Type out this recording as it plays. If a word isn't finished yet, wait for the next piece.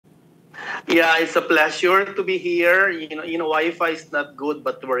Yeah, it's a pleasure to be here. Wi-Fi is not good,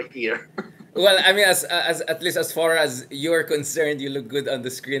 but we're here. Well, I mean, as at least as far as you're concerned, you look good on the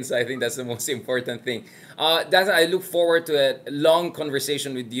screen. So I think that's the most important thing. I look forward to a long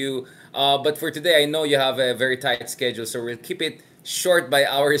conversation with you. But for today, I know you have a very tight schedule, so we'll keep it short by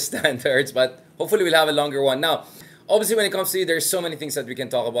our standards. But hopefully, we'll have a longer one. Now, obviously, when it comes to you, there's so many things that we can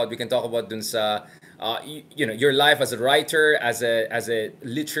talk about. We can talk about dun sa, your life as a writer, as a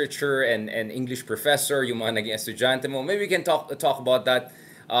literature and English professor, yung mga naging estudyante mo. Maybe we can talk about that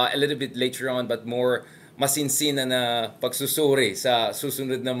a little bit later on, but more masinsinan na pagsusuri sa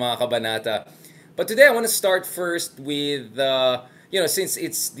susunod na mga kabanata. But today I want to start first with since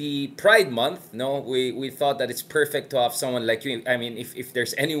it's the Pride Month, no, we thought that it's perfect to have someone like you. I mean, if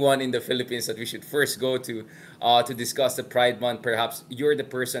there's anyone in the Philippines that we should first go to discuss the Pride Month, perhaps you're the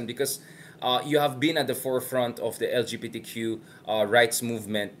person because you have been at the forefront of the LGBTQ rights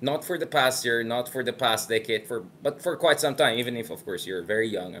movement, not for the past year, not for the past decade, but for quite some time. Even if, of course, you're very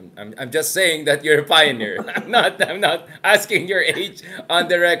young, I'm just saying that you're a pioneer. I'm not asking your age on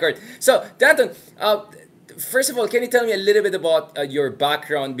the record. So, Danton, first of all, can you tell me a little bit about your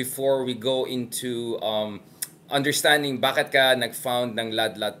background before we go into understanding bakit ka nag-found ng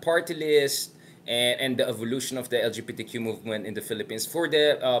LADLAD party list and the evolution of the LGBTQ movement in the Philippines for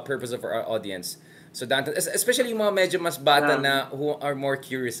the purpose of our audience. So Danton, especially yung mga medyo mas bata Yeah. na who are more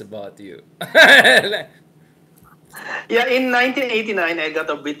curious about you. Yeah, in 1989, I got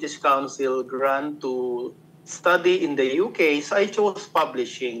a British Council grant to study in the UK. So I chose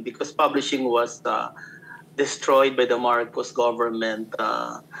publishing because publishing was destroyed by the Marcos government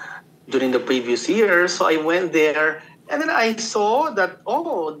during the previous year. So I went there and then I saw that,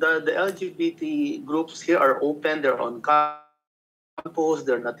 the LGBT groups here are open, they're on campus,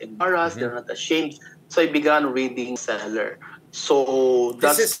 they're not embarrassed, they're not ashamed. So I began reading bestseller. So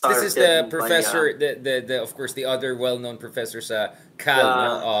that This is started the my professor, the of course the other well-known professor sa Cal,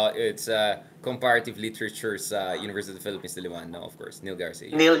 no? the It's comparative literature sa University of the Philippines, Diliman, no? Of course, Neil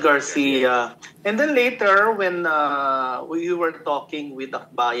Garcia. Neil Yeah. Garcia. And then later, when we were talking with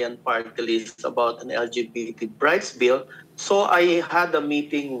Akbayan Party List about an LGBT rights bill, so I had a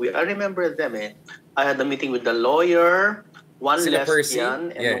meeting with, I remember them I had a meeting with the lawyer, one Sila Percy?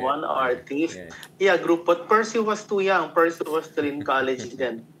 lesbian, and Yeah, one artist. yeah. Yeah, group. But Percy was too young. Percy was still in college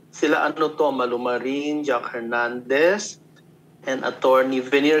then. Sila Malumarin, Jack Hernandez, and attorney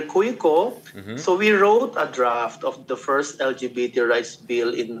Veneer Cuyco. So we wrote a draft of the first LGBT rights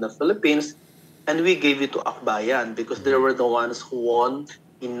bill in the Philippines, and we gave it to Akbayan because they were the ones who won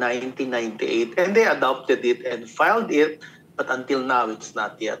in 1998, and they adopted it and filed it, but until now it's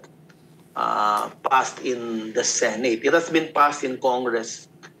not yet passed in the Senate. It has been passed in Congress,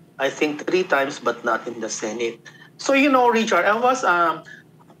 I think 3 times, but not in the Senate. So, Richard, I was an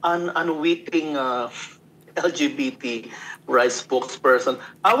unwitting LGBT rights spokesperson.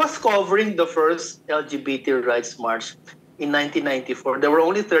 I was covering the first LGBT rights march in 1994. There were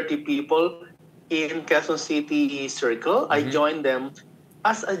only 30 people in Quezon City Circle. I joined them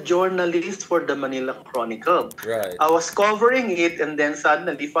as a journalist for the Manila Chronicle. Right. I was covering it, and then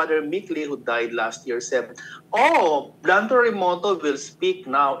suddenly Father Mikli, who died last year, said, "Oh, Danton Remoto will speak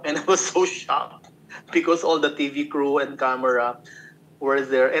now." And I was so shocked because all the TV crew and camera were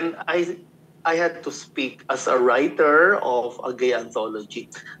there. And I had to speak as a writer of a gay anthology.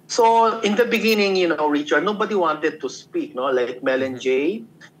 So in the beginning, Richard, nobody wanted to speak, no? Like Mel and Jay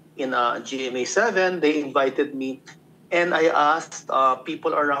in GMA7, they invited me. And I asked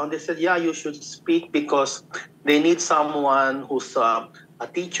people around, they said, yeah, you should speak because they need someone who's a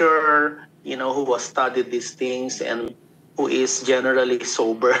teacher, who has studied these things and who is generally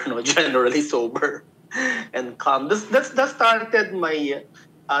sober, generally sober and calm. That started my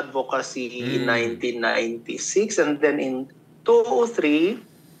advocacy in 1996. And then in 2003,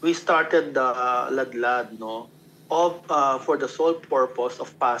 we started the LADLAD, for the sole purpose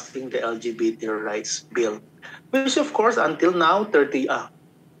of passing the LGBT rights bill, which of course until now 20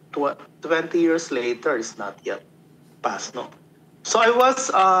 years later is not yet passed, no. So I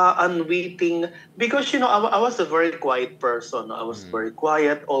was unwitting because I was a very quiet person. I was very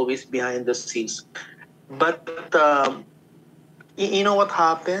quiet, always behind the scenes. But you know what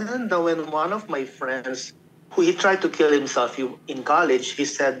happened? When one of my friends, who he tried to kill himself in college, he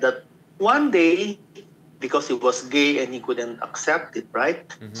said that one day, because he was gay and he couldn't accept it, right?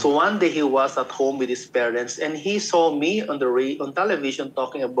 So one day he was at home with his parents and he saw me on television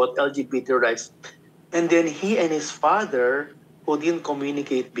talking about LGBT rights. And then he and his father, who didn't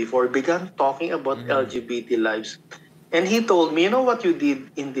communicate before, began talking about LGBT lives. And he told me, you know what you did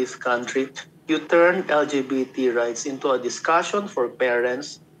in this country? You turned LGBT rights into a discussion for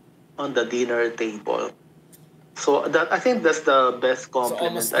parents on the dinner table. So that I think that's the best So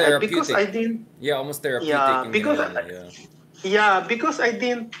almost compliment I had because I therapeutic. didn't. Yeah, almost therapeutic Yeah, in because a way. Yeah. yeah, because I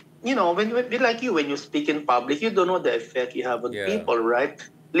didn't. When like you, when you speak in public, you don't know the effect you have on Yeah. people, right?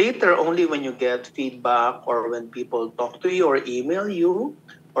 Later, only when you get feedback or when people talk to you or email you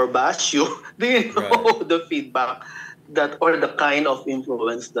or bash you, do you Right. know the feedback that or the kind of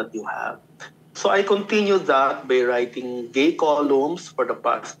influence that you have. So I continued that by writing gay columns for the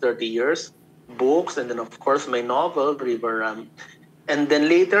past 30 years, books, and then of course my novel, River Ram. And then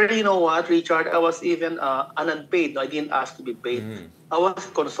later, you know what, Richard, I was even an unpaid. I didn't ask to be paid. Mm-hmm. I was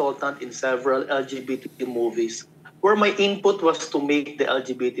consultant in several LGBT movies where my input was to make the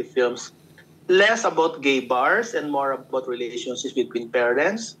LGBT films less about gay bars and more about relationships between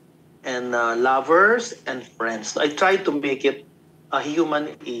parents and lovers and friends. I tried to make it a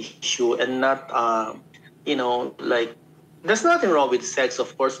human issue and not, like, there's nothing wrong with sex,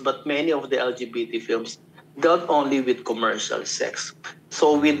 of course, but many of the LGBT films dealt only with commercial sex.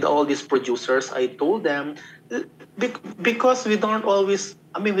 So with Mm. all these producers, I told them, because we don't always,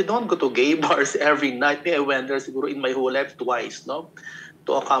 we don't go to gay bars every night. I went there siguro in my whole life twice, no?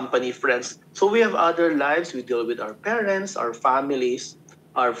 To accompany friends. So we have other lives. We deal with our parents, our families,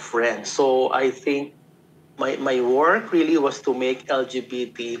 our friends. So I think my work really was to make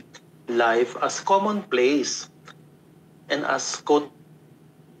LGBT life as commonplace and as quote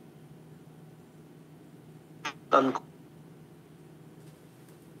unquote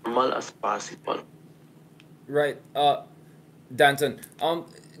normal as possible. Right. Danton,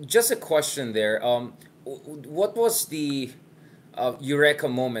 just a question there. What was the eureka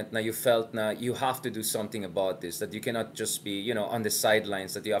moment now you felt now you have to do something about this, that you cannot just be, on the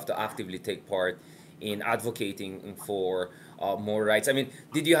sidelines, that you have to actively take part in advocating for more rights? I mean,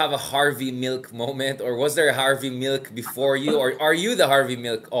 did you have a Harvey Milk moment, or was there a Harvey Milk before you, or are you the Harvey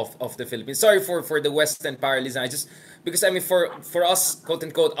Milk of the Philippines? Sorry for the Western parallelism. I just, because I mean, for us, quote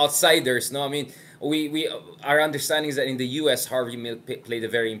unquote, outsiders, no, I mean, we our understanding is that in the U.S. Harvey Milk played a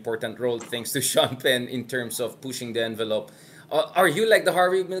very important role, thanks to Sean Penn, in terms of pushing the envelope. Are you like the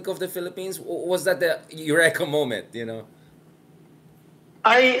Harvey Milk of the Philippines? Was that the eureka moment?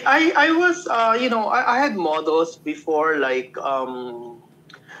 I was I had models before like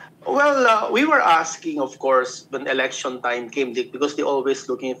we were asking, of course, when election time came, because they always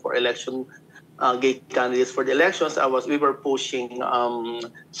looking for election gay candidates for the elections. We were pushing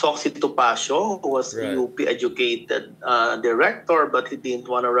Soxy Topacio, who was Right. UP educated director, but he didn't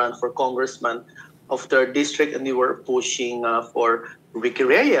want to run for congressman of their district, and we were pushing for Ricky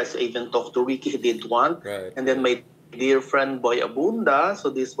Reyes. I even talked to Ricky, he didn't want, Right. and then Right. my dear friend Boy Abunda. So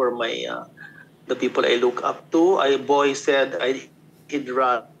these were my the people I look up to. Boy said he'd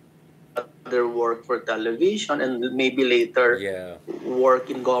rather work for television and maybe later work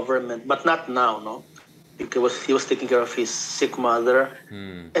in Yeah. government, but not now, no, because he was taking care of his sick mother.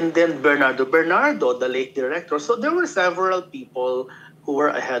 And then Hmm. Bernardo, the late director. So there were several people who were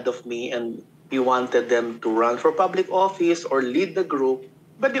ahead of me, and we wanted them to run for public office or lead the group.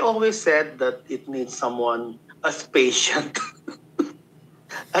 But they always said that it needs someone as patient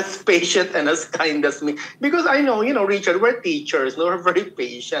as patient and as kind as me. Because I know, Richard, we're teachers, no? We're very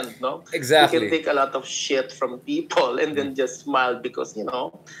patient, no? We can Exactly. take a lot of shit from people and Hmm. then just smile because,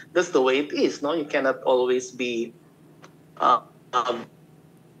 that's the way it is, no? You cannot always be,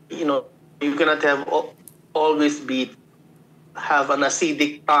 you cannot always have an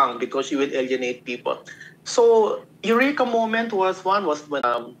acidic tongue because you will alienate people. So eureka moment was when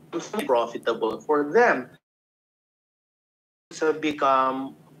profitable for them. Their lives have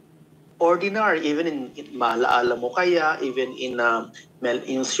become ordinary, even in Maalaala Mo Kaya, even in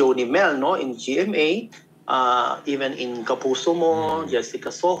show ni Mel, no, in GMA, even in Kapuso Mo, Hmm.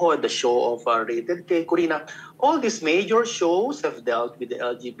 Jessica Soho, the show of Rated K, Corina, all these major shows have dealt with the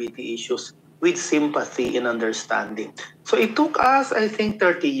LGBT issues with sympathy and understanding. So it took us, I think,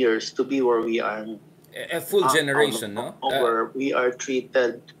 30 years to be where we are A full now, no? generation, no? Where we are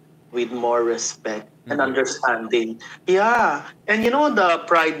treated with more respect and Mhm. understanding. Yeah. And the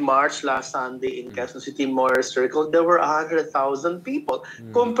Pride March last Sunday in Mm. Quezon City Memorial Circle, there were 100,000 people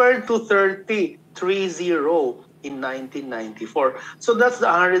Mm. compared to 30 in 1994. So that's the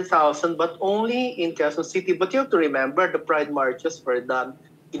 100,000, but only in Quezon City. But you have to remember the Pride Marches were done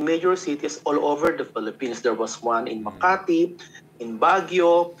in major cities all over the Philippines. There was one in Mm. Makati, in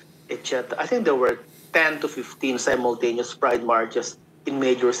Baguio, etc. I think there were 10 to 15 simultaneous Pride marches in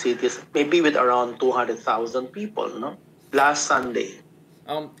major cities, maybe with around 200,000 people, no? Last Sunday.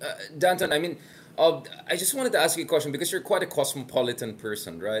 Danton, I mean, I just wanted to ask you a question because you're quite a cosmopolitan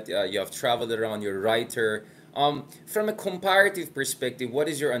person, right? You have traveled around. You're a writer. From a comparative perspective,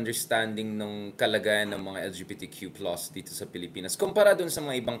 what is your understanding ng kalagayan ng mga LGBTQ plus dito sa Pilipinas kumpara dun sa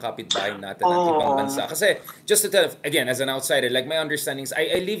mga ibang kapitbahay natin at ibang bansa? Oh, Kasi, just to tell, again, as an outsider, like my understanding is,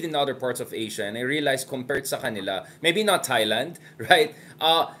 I lived in other parts of Asia and I realized compared sa kanila, maybe not Thailand, right?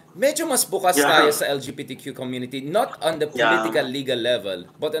 Medyo mas bukas tayo yeah, sa LGBTQ community, not on the yeah. political legal level,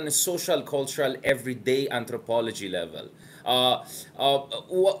 but on a social, cultural, everyday anthropology level. Uh,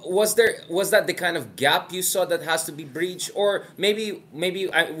 was that the kind of gap you saw that has to be breached, or we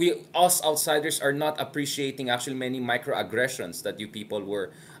us outsiders are not appreciating actually many microaggressions that you people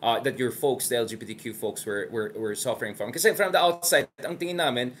were that your folks, the LGBTQ folks, were suffering from? Kasi from the outside, ang tingin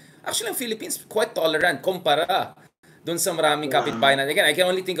namin, actually, ang Philippines quite tolerant kumpara doon sa maraming kapitbahay Yeah. natin. Again, I can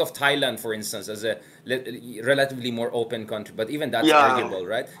only think of Thailand, for instance, as a relatively more open country. But even that's Yeah. arguable,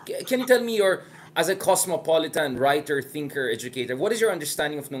 right? Can you tell me as a cosmopolitan writer, thinker, educator, what is your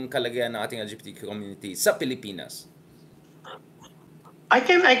understanding of nung kalagayan ng ating LGBTQ community sa Pilipinas? I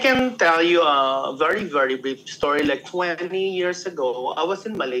can tell you a very very brief story. Like 20 years ago, I was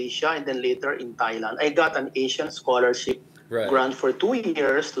in Malaysia and then later in Thailand. I got an Asian scholarship Right. grant for 2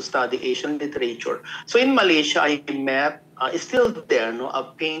 years to study Asian literature. So in Malaysia, I met it's still there, no,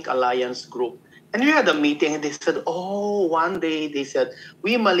 a Pink Alliance group. And we had a meeting and they said, oh, one day they said,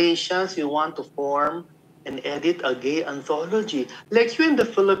 we Malaysians, we want to form and edit a gay anthology. Like you in the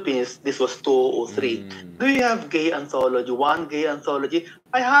Philippines, this was 2003. Mm. Do you have gay anthology? One gay anthology?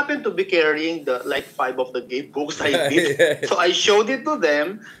 I happen to be carrying the like five of the gay books I did. So I showed it to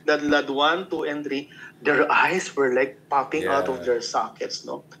them, that LAD 1, 2, and 3. Their eyes were like popping out of Yeah. their sockets,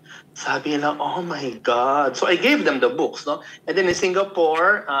 no? Sabi nila, oh my God. So I gave them the books, no? And then in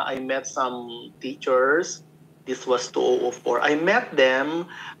Singapore, I met some teachers. This was 2004. I met them,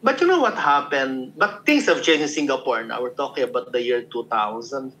 but you know what happened? But things have changed in Singapore now. We're talking about the year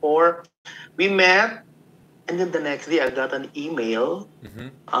 2004. We met, and then the next day I got an email Mm-hmm.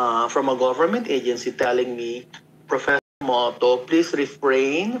 from a government agency telling me, Professor Moto, please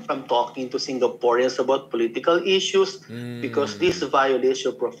refrain from talking to Singaporeans about political issues because this Mm. violates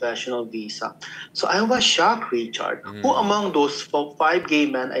your professional visa. So I was shocked, Richard. Who Mm. among those five gay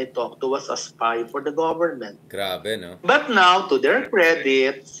men I talked to was a spy for the government? Grabe, no? But now, to their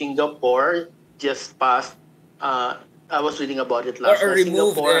credit, Singapore just passed. I was reading about it last Or night.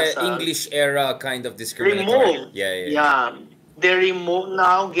 remove Singapore has the English era kind of discriminatory. removed. Yeah, yeah, yeah. Yeah, they remove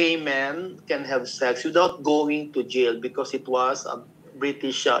now. Gay men can have sex without going to jail because it was a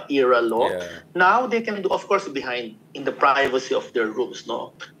British era law. Yeah. Now they can do, of course, behind in the privacy of their rooms,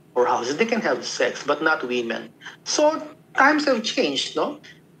 no, or houses. They can have sex, but not women. So times have changed, no.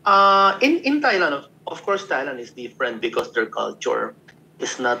 In Thailand, of course, Thailand is different because their culture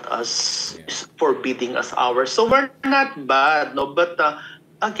is not as Yeah. forbidding as ours. So we're not bad, no. But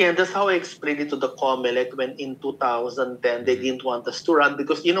again, that's how I explained it to the COMELEC when in 2010 they Mhm. didn't want us to run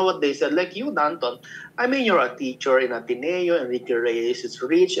because you know what they said? Like you, Danton, I mean, you're a teacher in Ateneo, Enrique Reyes is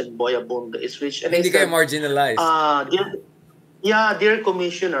rich, and Boyabunda is rich. And they Hindi kayo said, marginalized. dear, yeah, dear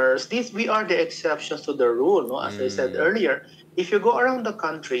commissioners, these we are the exceptions to the rule. No, as I said Mm. earlier, if you go around the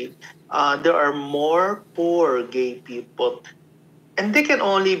country, there are more poor gay people, and they can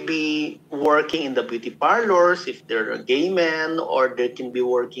only be working in the beauty parlors if they're a gay men, or they can be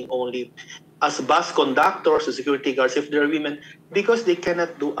working only as bus conductors or security guards if they're women, because they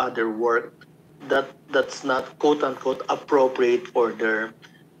cannot do other work that's not quote unquote appropriate for their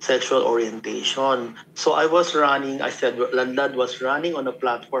sexual orientation. So I said Landlad was running on a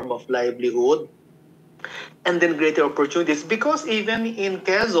platform of livelihood and then greater opportunities, because even in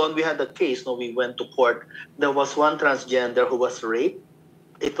Quezon we had a case. No, we went to court. There was one transgender who was raped.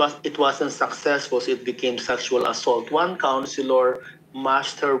 It wasn't successful, so it became sexual assault. One counselor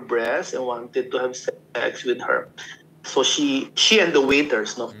mashed her breast and wanted to have sex with her. So she and the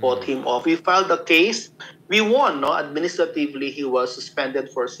waiters, no, fought Mm. him off. We filed the case. We won. No, administratively he was suspended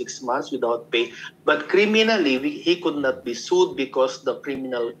for 6 months without pay, but criminally he could not be sued because the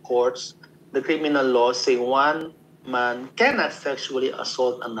criminal laws say one man cannot sexually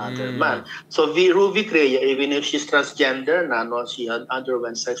assault another man. Mm. So Ruby Crea, even if she's transgender, no, she had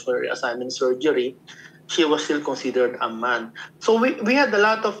underwent sexual reassignment surgery, she was still considered a man. So we had a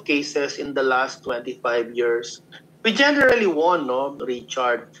lot of cases in the last 25 years. We generally won, no,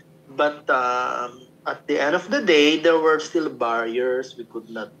 Richard. But at the end of the day, there were still barriers we could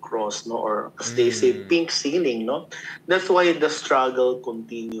not cross, no, or as they say, Mm. pink ceiling, no. That's why the struggle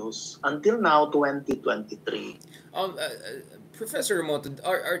continues until now, 2023. Professor Remoto,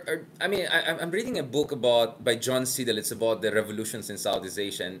 I mean, I'm reading a book by John Siedel. It's about the revolutions in Southeast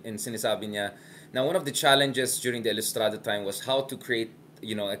Asia, and sinasabi niya na one of the challenges during the Ilustrado time was how to create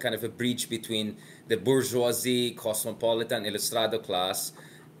a kind of a bridge between the bourgeoisie, cosmopolitan, ilustrado class,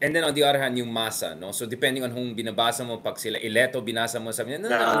 and then on the other hand, yung masa, no? So depending on whom binabasa mo, pag sila Ileto, binasa mo, sabi niya, no,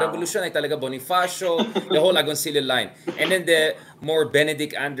 no, ang Yeah. revolution ay talaga Bonifacio, the whole Agoncillo line. And then the more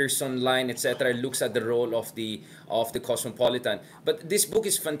Benedict Anderson line, etc., looks at the role of the cosmopolitan. But this book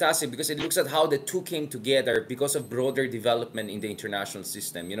is fantastic because it looks at how the two came together because of broader development in the international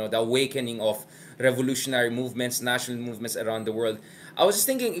system. The awakening of revolutionary movements, national movements around the world. I was just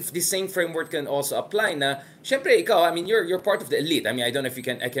thinking if the same framework can also apply na, syempre ikaw, I mean, you're part of the elite. I mean, I don't know if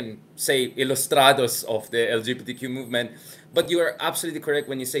I can say ilustrados of the LGBTQ movement, but you are absolutely correct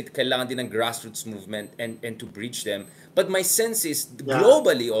when you say kailangan din ng grassroots movement and to bridge them. But my sense is Yeah.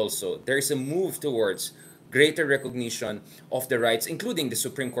 globally also, there's a move towards greater recognition of the rights, including the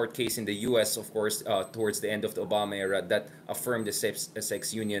Supreme Court case in the U.S., of course, towards the end of the Obama era that affirmed the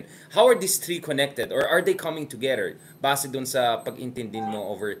sex union. How are these three connected, or are they coming together? Base dun sa pag-intindi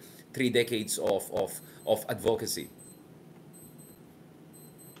mo over 3 decades of advocacy.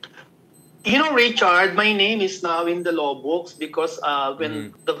 Richard, my name is now in the law books because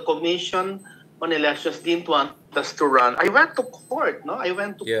when the Commission on Elections didn't want us to run, I went to court. No, I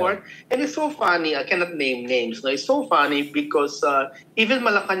went to Yeah. court, and it's so funny. I cannot name names. No, it's so funny because even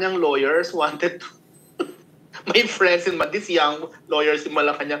Malacanang lawyers wanted to. My friends and these young lawyers in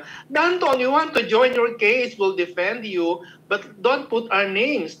Malacanang, Danton, you want to join your case? We'll defend you, but don't put our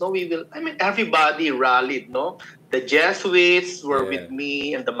names. No, we will. I mean, everybody rallied. No, the Jesuits were Yeah. with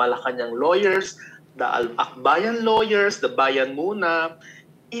me, and the Malacanang lawyers, the Akbayan lawyers, the Bayan Muna,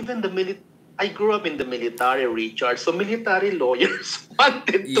 even the military. I grew up in the military, Richard. So military lawyers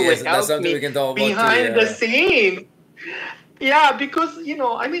wanted to Yes, that's help something me we can talk about too, behind the yeah. scene. Yeah, because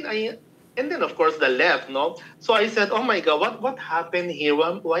and then of course the left, no. So I said, oh my God, what happened here?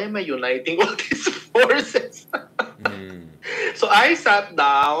 Why am I uniting all these forces? So I sat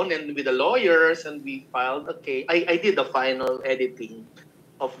down and with the lawyers and we filed a case. I did the final editing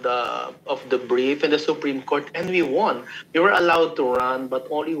of the brief in the Supreme Court, and we won. We were allowed to run, but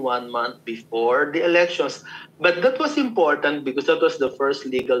only 1 month before the elections. But that was important because that was the first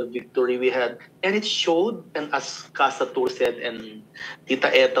legal victory we had, and it showed. And as Casatur said, and Tita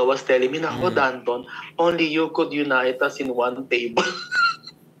Eta was telling me, "Nako, Danton, only you could unite us in one table."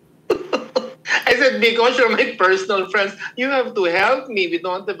 I said, because you're my personal friends, you have to help me. We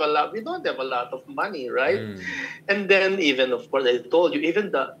don't have a lot of money, right? And then even, of course, I told you,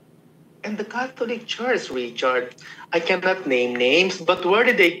 even the Catholic Church, Richard, I cannot name names, but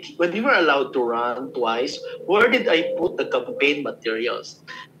when you were allowed to run twice, where did I put the campaign materials?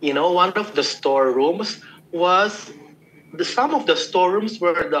 One of the storerooms was some of the storerooms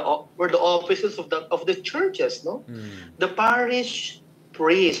were the offices of the churches, no? The parish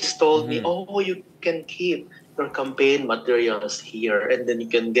priest told me, "Oh, you can keep your campaign materials here, and then you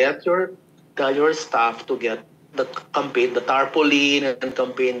can get your staff to get the tarpaulin and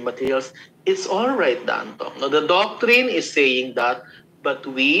campaign materials. It's all right, Danto. Now, the doctrine is saying that, but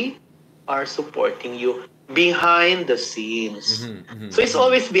we are supporting you behind the scenes." So it's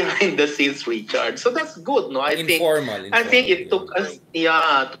always behind the scenes, Richard. So that's good, no? I think it took us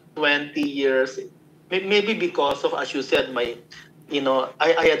 20 years, maybe because of, as you said,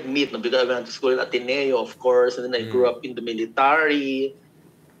 I admit, no, because I went to school in Ateneo, of course, and then I grew up in the military.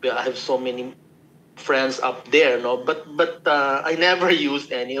 I have so many friends up there, no, but I never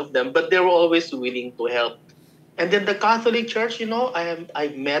used any of them, but they were always willing to help. And then the Catholic Church,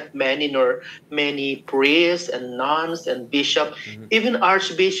 I've met many priests and nuns and bishops, even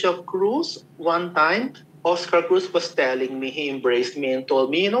Archbishop Cruz. One time, Oscar Cruz was telling me, he embraced me and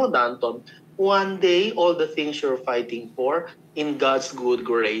told me, Danton, one day all the things you're fighting for, in God's good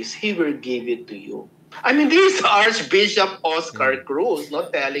grace, He will give it to you. I mean, this is Archbishop Oscar Cruz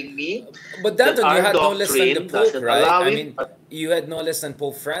not telling me But that Danton, you our had no less than the doctrine Pope, doesn't right? allow I it. mean, you had no less than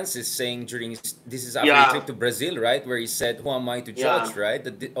Pope Francis saying this is after Yeah. a trip to Brazil, right? Where he said, "Who am I to Yeah. judge?" Right?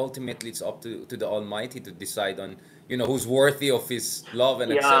 That ultimately it's up to the Almighty to decide on who's worthy of His love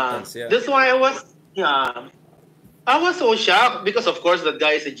and acceptance. Yeah. That's why I was so shocked because, of course, that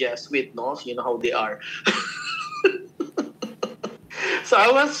guy is a Jesuit, no? So you know how they are. So I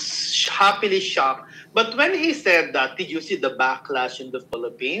was happily shocked. But when he said that, did you see the backlash in the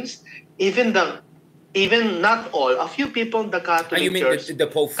Philippines? Even not all, a few people in the Catholic You mean Church the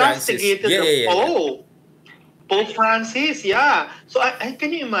Pope Francis? castigated Yeah. the Pope. Pope Francis, yeah. So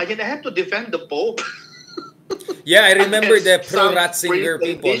can you imagine? I had to defend the Pope. Yeah, I remember the Against pro some Ratzinger priests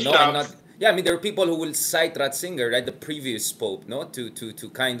and people. No, I'm not. bishops. Yeah, I mean there are people who will cite Ratzinger, right, the previous pope, no, to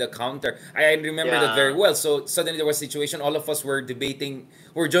kind of counter. I remember that very Yeah. well. So suddenly there was a situation. All of us were debating,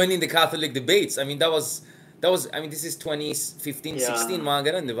 we're joining the Catholic debates. I mean That was, I mean, this is 2015, 16, Yeah. mga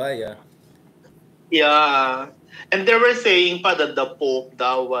ganun, di ba? Yeah. Yeah. And they were saying pa that the Pope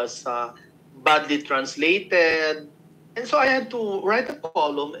daw was badly translated. And so I had to write a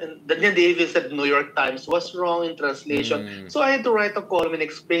column, and then they even said New York Times was wrong in translation. Mm. So I had to write a column and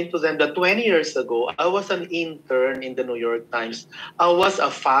explain to them that 20 years ago, I was an intern in the New York Times. I was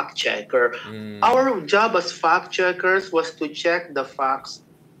a fact checker. Mm. Our job as fact checkers was to check the facts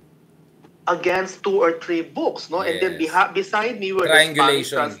against two or three books, no? And then Yes. beside me were the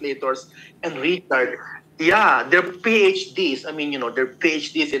Spanish Triangulation. translators and Richard. Yeah, they're PhDs. I mean, they're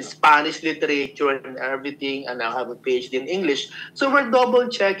PhDs in Spanish literature and everything, and I have a PhD in English. So we're double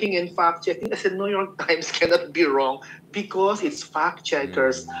checking and fact checking. I said, New York Times cannot be wrong because it's fact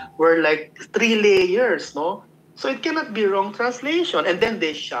checkers. Mm. We're like three layers, no? So it cannot be wrong translation. And then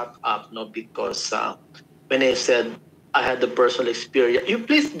they shut up, no, because when I said I had the personal experience, you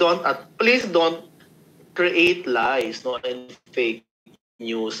please don't create lies, no, and fake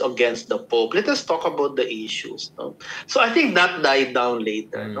news against the Pope. Let us talk about the issues, no. So I think that died down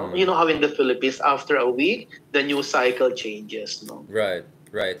later, no. You know how Mm. in the Philippines after a week the news cycle changes, no. Right,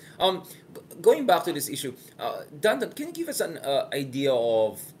 right. Going back to this issue, Danton, can you give us an idea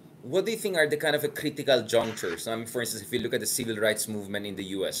of what do you think are the kind of a critical junctures? I mean, for instance, if you look at the civil rights movement in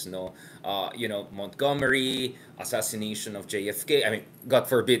the U.S., no, Montgomery, assassination of JFK. I mean, God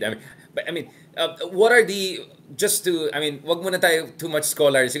forbid. I mean, but I mean, what are the just to? I mean, wag muna tayo too much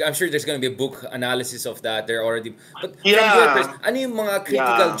scholars. I'm sure there's going to be a book analysis of that. There already, but from your Yeah, perspective, ano yung mga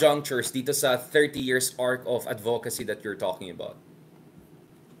critical yeah. junctures dito sa 30 years arc of advocacy that you're talking about?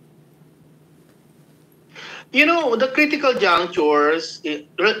 The critical junctures,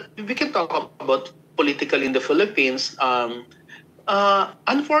 we can talk about political in the Philippines.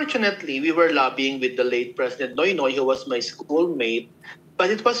 Unfortunately, we were lobbying with the late President Noynoy, who was my schoolmate, but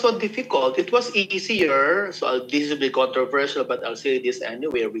it was so difficult. It was easier. So this will be controversial, but I'll say this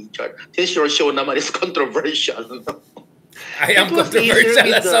anyway, Richard. Since your show naman is controversial. I It am was easier controversial,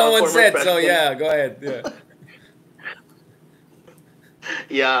 with as the someone former said. So president. yeah, go ahead. Yeah.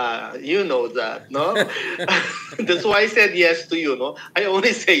 Yeah, you know that, no? That's why I said yes to you, no? I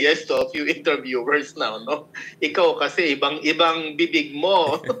only say yes to a few interviewers now, no? Ikaw kasi ibang bibig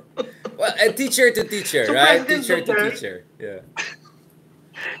mo. Well, a teacher to teacher, So right? President Teacher to Duterte, teacher. Yeah.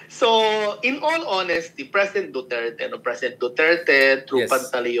 so in all honesty, President Duterte, no, President Duterte, through Yes.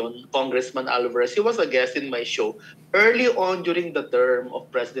 Pantaleon, Congressman Alvarez, he was a guest in my show early on during the term of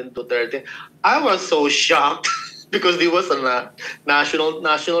President Duterte. I was so shocked because he was on a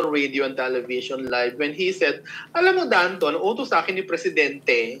national radio and television live when he said, alam mo Danton, utos sa akin ni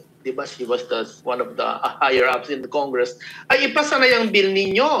Presidente, di ba, she was one of the higher ups in the Congress, ay ipasa na yung bill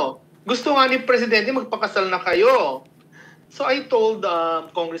ninyo. Gusto nga ni Presidente magpakasal na kayo. So I told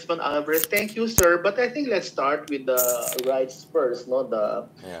Congressman Alvarez, "Thank you, sir, but I think let's start with the rights first, no?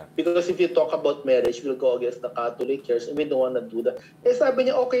 Yeah. Because if you talk about marriage, we'll go against the Catholic Church, and we don't want to do that." Eh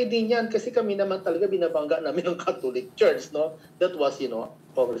sabi niya, okay din yan, kasi kami naman talaga binabangga namin ng Catholic Church, no? That was,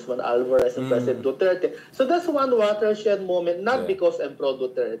 Congressman Alvarez and President Mm. Duterte. So that's one watershed moment, not Yeah. because I'm pro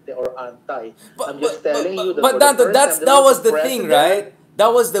Duterte or anti. I'm But just but but telling you but, that but for the Danto, first time, there that was a was the thing, president. right? That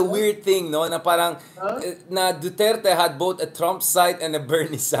was the Huh? weird thing, no? Na parang Huh? na Duterte had both a Trump side and a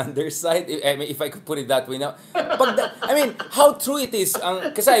Bernie Sanders side. I mean, if I could put it that way now. I mean, how true it is.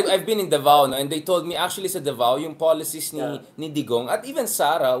 Kasi I've been in Davao, no? And they told me actually sa Davao, yung policies Yeah. ni Digong at even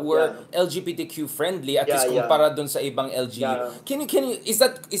Sara were Yeah. LGBTQ friendly, at Yeah, least yeah. kumpara dun sa ibang LGU. Yeah. Can you, is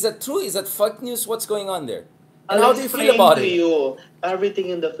that true? Is that fake news? What's going on there? And I'll how do you feel explain about to it? you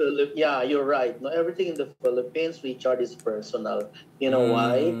everything in the Philippines. Yeah, you're right. No, everything in the Philippines, Richard, is personal. You know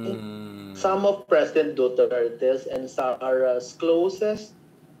why? Mm. Some of President Duterte's and Sarah's closest,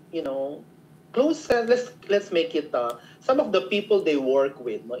 you know, closest. Let's make it. Some of the people they work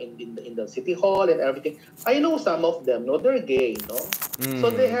with, no, in the city hall and everything. I know some of them. No, they're gay. No, so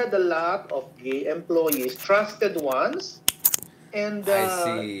they Mm. had a lot of gay employees, trusted ones, and I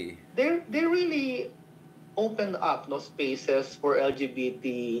see. they really open up no spaces for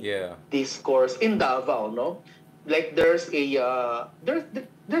LGBT Yeah. discourse in Davao, no? Like there's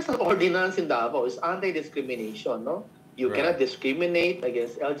an ordinance in Davao, it's anti-discrimination, no? You Right. cannot discriminate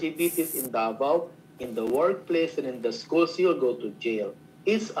against LGBTs in Davao, in the workplace and in the schools, you'll go to jail.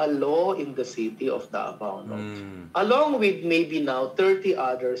 It's a law in the city of Davao, no? Mm. Along with maybe now 30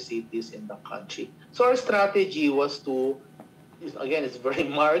 other cities in the country. So our strategy was to, again, it's very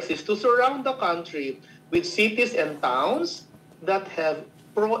Marxist, to surround the country with cities and towns that have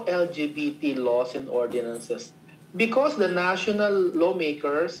pro-LGBT laws and ordinances. Because the national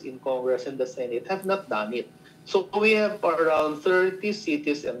lawmakers in Congress and the Senate have not done it. So we have around 30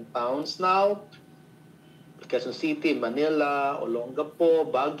 cities and towns now Quezon City, Manila, Olongapo,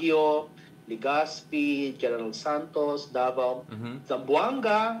 Baguio, Legazpi, General Santos, Davao,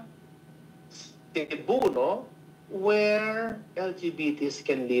 Zamboanga, Cebu, no? Where LGBTs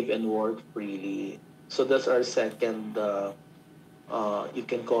can live and work freely. So that's our second, you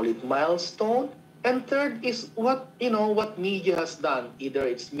can call it milestone. And third is what media has done. Either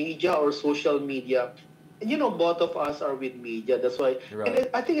it's media or social media. And both of us are with media. That's why, and Right.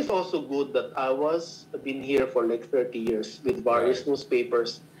 I think it's also good that been here for like 30 years with Right. various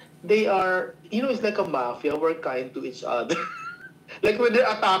newspapers. They are, it's like a mafia. We're kind to each other. Like when they're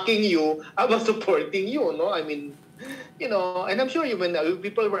attacking you, I was supporting you, no? I mean, and I'm sure when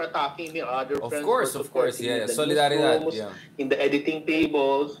people were attacking me, other friends were Of course. supporting me Yeah, in yeah. the Solidaridad. newsrooms, Yeah. in the editing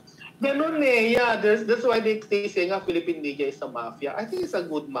tables. Ganun eh, yeah. That's why they say nga Philippine media is a mafia. I think it's a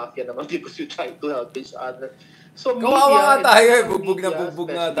good mafia naman because you try to help each other. So Kawawa media nga and tayo eh. social Bugbog media, nga especially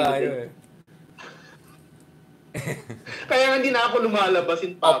with tayo the... eh. Kaya hindi na ako lumalabas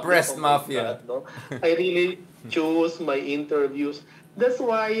in public, Oppressed oh my mafia. God, no? I really choose my interviews. That's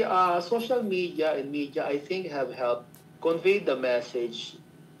why social media and media, I think, have helped convey the message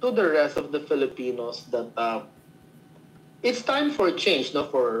to the rest of the Filipinos that it's time for change, no?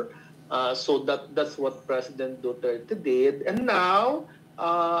 So that's what President Duterte did, and now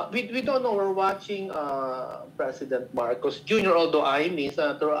we don't know. We're watching President Marcos Jr. Although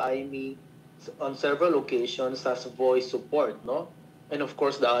Senator Aimee, on several occasions has voiced support, no, and of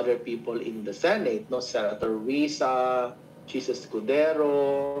course the other people in the Senate, no, Senator Risa, Jesus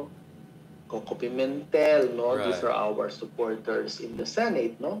Escudero, Coco Pimentel, no, these Right. are our supporters in the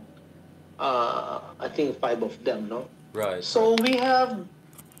Senate, no. I think five of them, no. Right. Right. So we have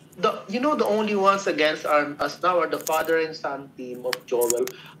the only ones against us now are the father and son team of Joel.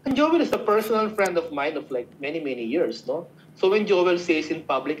 And Joel is a personal friend of mine of like many, many years, no? So when Joel says in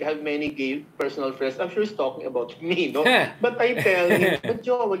public, I have many gay personal friends, I'm sure he's talking about me, no? But I tell him, but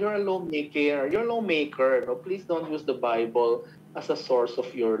Joel, you're a lawmaker, no? Please don't use the Bible as a source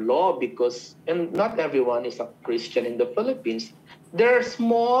of your law and not everyone is a Christian in the Philippines. There are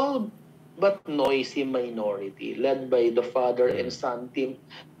small but noisy minority led by the father and son team.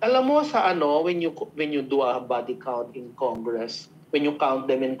 Alam mo when you do a body count in Congress, when you count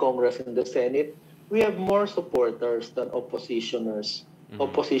them in Congress and the Senate, we have more supporters than oppositionists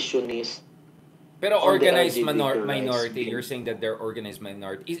Pero on the organized LGBT rights minority, bill. you're saying that they're organized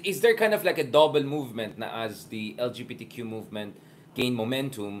minority. Is there kind of like a double movement na as the LGBTQ movement gain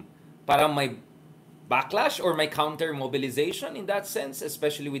momentum, parang may backlash or may counter mobilization in that sense,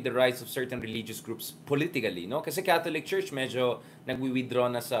 especially with the rise of certain religious groups politically, no? Kasi Catholic Church medyo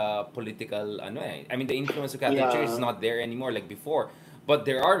nagwi-withdraw na sa political ano eh. I mean the influence of Catholic Church is Yeah. not there anymore like before. But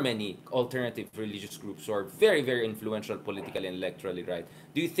there are many alternative religious groups who are very, very influential politically and electorally, right?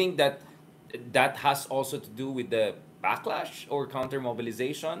 Do you think that that has also to do with the backlash or counter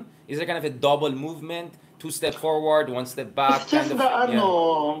mobilization? Is there kind of a double movement, two step forward, one step It's back, kind just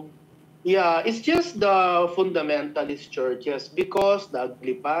of? Yeah. it's just the fundamentalist churches because the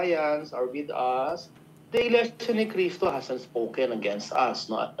Aglipayans are with us. The Iglesia ni Cristo hasn't spoken against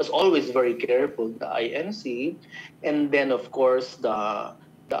us. No? As always, very careful, the INC. And then, of course, the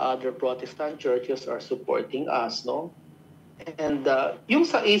other Protestant churches are supporting us. No? And yung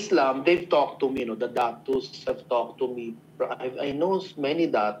sa Islam, they've talked to me, the datus have talked to me. I know many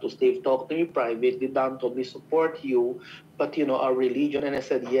datus, they've talked to me privately, Danton, we support you, but our religion. And I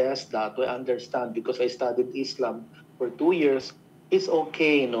said, yes, Dato, I understand because I studied Islam for 2 years. It's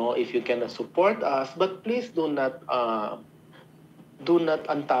okay, if you can support us, but please do not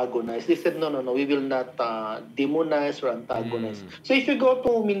antagonize. They said, no, no, no, we will not demonize or antagonize. So if you go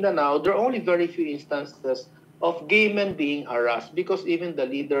to Mindanao, there are only very few instances of gay men being harassed because even the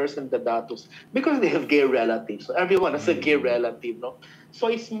leaders and the datos, because they have gay relatives. So everyone has a gay relative, no? So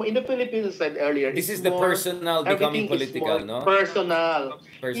it's in the Philippines, I said earlier, This it's is the more, personal becoming everything is political, more no? personal.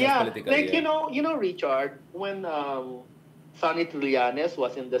 Person's Yeah, political, like, yeah. Richard, when Sonny Trillanes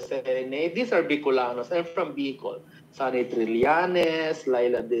was in the Senate, these are Bicolanos. I'm from Bicol. Sonny Trillanes,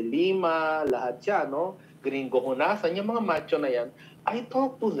 Laila de Lima, lahat yan, no? Gringo Hunasan, yung mga macho na yan, I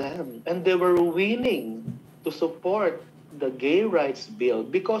talked to them and they were willing to support the gay rights bill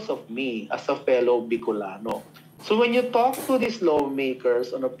because of me as a fellow Bicolano. So when you talk to these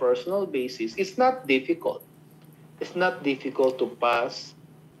lawmakers on a personal basis, it's not difficult. It's not difficult to pass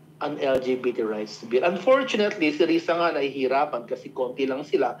an LGBT rights bill. Unfortunately, si Risa nga nahihirapan kasi konti lang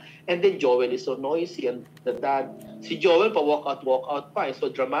sila. And then Joel is so noisy and the dad, si Joel pa walk out pa, so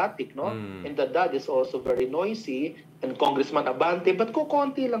dramatic, no? And the dad is also very noisy and Congressman Abante, but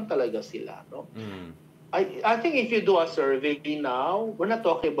konti lang talaga sila, no? I think if you do a survey now, we're not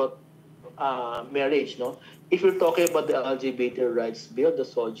talking about marriage, no? If you're talking about the LGBT rights bill, the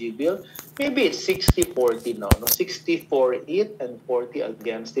SOGI bill, maybe it's 60-40 now, no? 60 for it and 40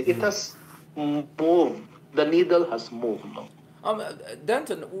 against it. It has moved. The needle has moved, no? Um,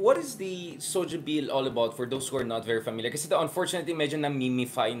 Danton, what is the Soja Bill all about for those who are not very familiar? Kasi unfortunately, medyo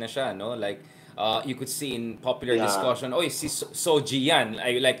na-mimify na siya, no? Like, you could see in popular Yeah. discussion, oh, si Soji yan.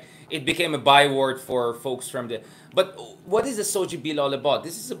 Like, it became a byword for folks from the... But what is the Soji Bill all about?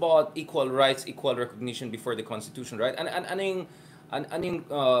 This is about equal rights, equal recognition before the Constitution, right? Ano yung, ano yung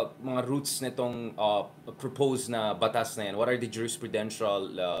mga roots nitong proposed na batas na yan? What are the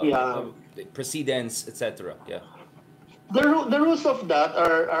jurisprudential Yeah. precedents, etc.? Yeah. The roots of that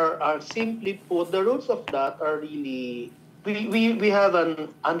are simply put, the roots of that are really, we have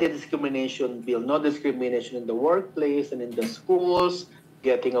an anti-discrimination bill, no discrimination in the workplace and in the schools,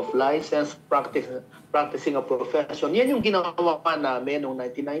 getting of license, practicing a profession. Yan yung ginawa namin noong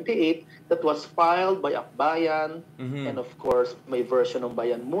 1998 that was filed by Akbayan, and of course may version ng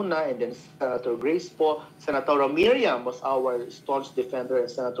Bayan Muna, and then Senator Grace po, Senator Miriam was our staunch defender,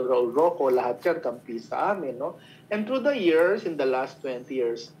 and Senator Raul Roco, lahat yan kampi sa amin, no? And through the years, in the last 20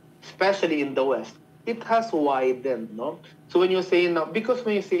 years, especially in the West, it has widened, no? So when you say now, because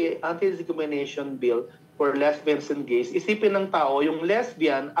when you say anti-discrimination bill for lesbians and gays, isipin ng tao, yung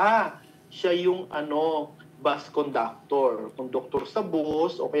lesbian, siya yung bus conductor sa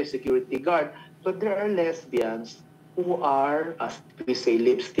bus, o kaya security guard. But there are lesbians who are, as we say,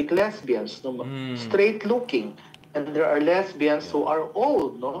 lipstick lesbians, no? Straight looking. And there are lesbians who are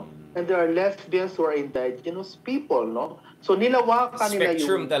old, no? And there are lesbians who are indigenous people, no? So nilawakan nila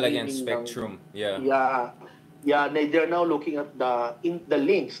Spectrum yung talaga yan, meaning spectrum. Yeah. Yeah, they're now looking at the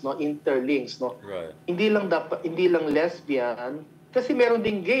links, no? Interlinks, no? Right. Hindi lang lesbian, kasi meron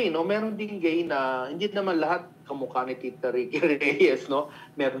ding gay, no? Meron ding gay na hindi naman lahat kamukha ni Tita Ricky Reyes, no?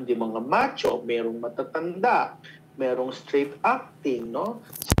 Meron din mga macho, merong matatanda, merong straight acting, no?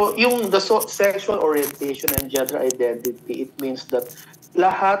 So yung sexual orientation and gender identity, it means that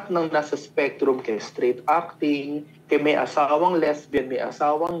lahat ng nasa spectrum, kay straight acting, kay may asawang lesbian, may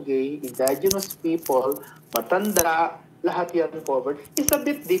asawang gay, indigenous people, matanda, lahat yan covered. It's a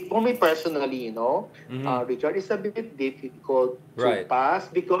bit deep for me personally, Richard, it's a bit difficult to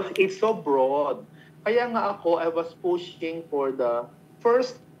pass because it's so broad. Kaya nga ako, I was pushing for the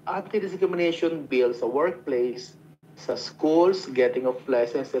first anti-discrimination bill sa workplace, sa schools, getting of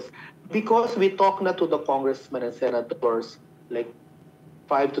licenses, because we talk na to the congressmen and senators like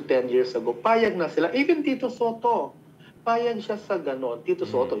 5 to 10 years ago, payag na sila. Even Tito Soto, payag siya sa ganon. Tito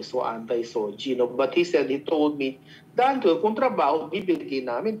Soto is so anti-SOGI, no? But he told me, Danton, kung trabaho, bibigay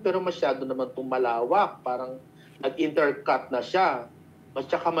namin, pero masyado naman itong malawak. Parang nag-intercut na siya. At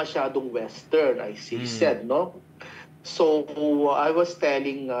saka masyadong Western, he said, no? So, I was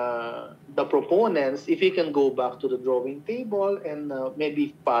telling the proponents, if you can go back to the drawing table and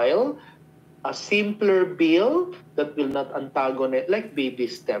maybe file a simpler bill that will not antagonize, like baby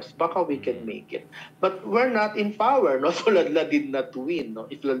steps, baka we can make it. But we're not in power, no? So LADLAD did not win, no?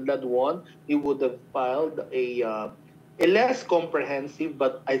 If LADLAD won, we would have filed a less comprehensive,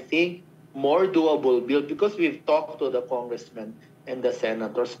 but I think more doable bill because we've talked to the congressmen and the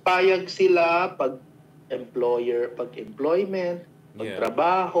senators. Payag sila pag employment, pag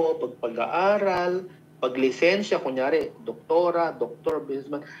trabaho, pag pag-aaral, pag lisensya, kunyari, doktor,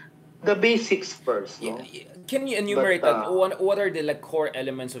 businessman, the basics first, no? Can you enumerate that? What are the core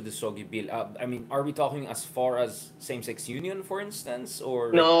elements of the SOGI bill? I mean, are we talking as far as same-sex union, for instance, or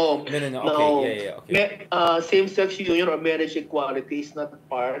no? Okay, okay. Same-sex union or marriage equality is not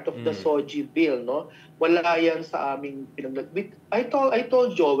part of the SOGI bill, no? Wala yan sa aming I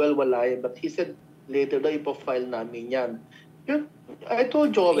told Joel wala yan, but he said later daw ipo-file namin yan. I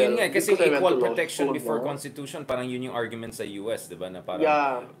told Joel. Yun nga, kasi equal protection before Constitution, parang yun yung argument sa US, di ba? Na parang,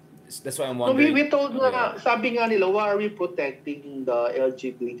 that's why I'm wondering. So we told sabi nga nila, why are we protecting the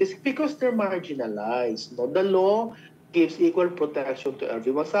LGBT? Because they're marginalized. No? The law gives equal protection to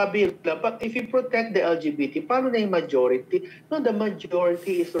everyone. Sabi nila, but if you protect the LGBT, paano na yung majority? No, the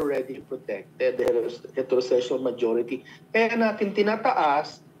majority is already protected. The heterosexual majority. Kaya natin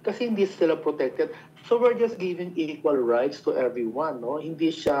tinataas kasi hindi sila protected. So we're just giving equal rights to everyone. No?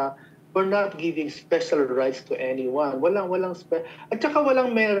 We're not giving special rights to anyone. Walang at saka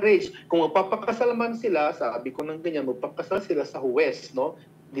walang marriage. Kung magpapakasal man sila, sabi ko ng ganyan, magpapakasal sila sa huwes, no?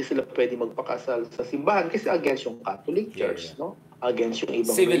 Hindi sila pwede magpakasal sa simbahan kasi against yung Catholic Church, no? Against yung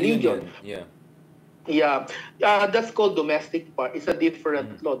ibang civil religion. Union. That's called domestic part. It's a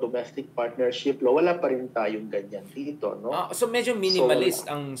different law, domestic partnership law. Wala pa rin tayong ganyan dito, no? So medyo minimalist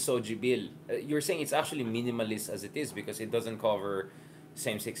ang SOGI bill. You're saying it's actually minimalist as it is because it doesn't cover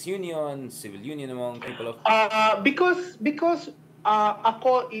same-sex union, civil union among people of.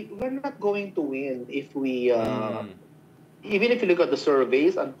 We're not going to win if we Mm, even if you look at the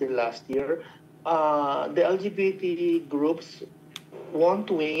surveys until last year, the LGBT groups won't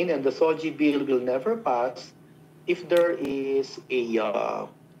win and the SOGI bill will never pass if there is a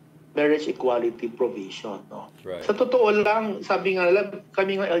marriage equality provision. No? right. Sa totoo lang, sabi nga nila,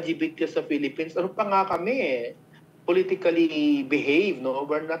 kami nga LGBT sa Philippines, ano pa nga kami politically behave, no?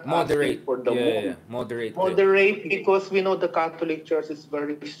 We're not asking Moderate. for the Yeah, yeah, yeah. moon. Moderate. Moderate because we know the Catholic Church is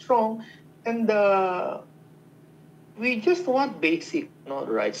very strong and we just want basic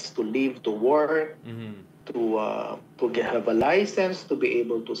rights to live, to work, Mm-hmm. have a license, to be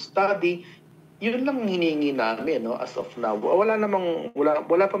able to study. Yun lang hiningi namin, no, as of now. Wala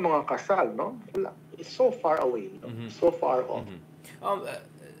pa mga kasal, no? Wala. It's so far away, no? Mm-hmm. So far off. Mm-hmm. Um, uh,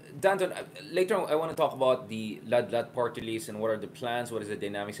 Danton, later on, I want to talk about the LADLAD party list and what are the plans, what is the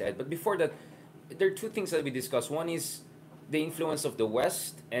dynamics ahead. But before that, there are two things that we discussed. One is the influence of the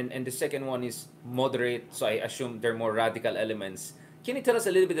West, and the second one is moderate. So I assume there are more radical elements. Can you tell us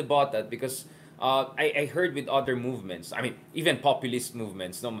a little bit about that? Because I heard with other movements, I mean, even populist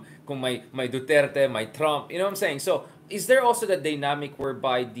movements, no, kung may Duterte, may Trump, you know what I'm saying? So is there also that dynamic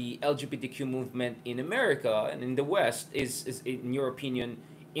whereby the LGBTQ movement in America and in the West is in your opinion,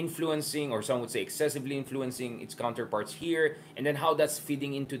 influencing, or some would say excessively influencing its counterparts here, and then how that's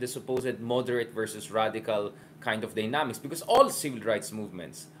feeding into the supposed moderate versus radical kind of dynamics? Because all civil rights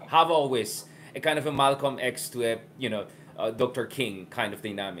movements have always a kind of a Malcolm X to a, Dr. King kind of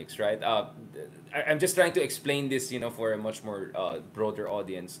dynamics, right? I'm just trying to explain this, for a much more broader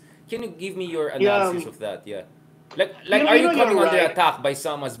audience. Can you give me your Yeah, analysis of that? Yeah. Like, are you you're coming under right. attack by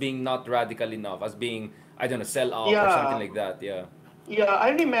some as being not radical enough, as being, I don't know, sell off or something Yeah, like that? Yeah. yeah.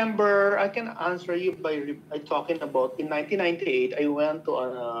 I remember. I can answer you by talking about in 1998. I went to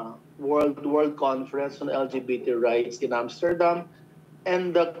a world conference on LGBT rights in Amsterdam.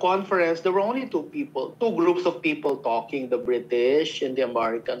 And the conference, there were only two groups of people talking, the British and the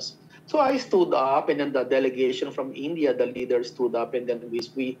Americans. So I stood up, and then the delegation from India, the leader stood up, and then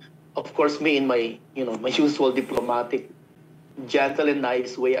we of course, me in my, my usual diplomatic, gentle and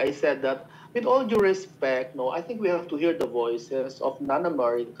nice way, I said that with all due respect, no, I think we have to hear the voices of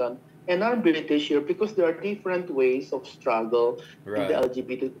non-American and non-British here because there are different ways of struggle in the Right.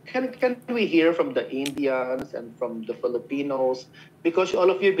 LGBT. Can we hear from the Indians and from the Filipinos? Because all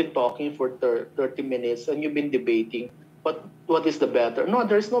of you have been talking for 30 minutes and you've been debating what is the better. No,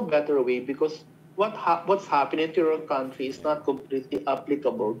 there's no better way because what's happening to your country is not completely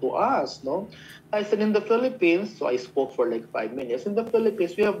applicable to us, no? I said in the Philippines, so I spoke for like 5 minutes. In the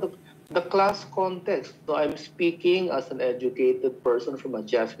Philippines, we have the class context. So I'm speaking as an educated person from a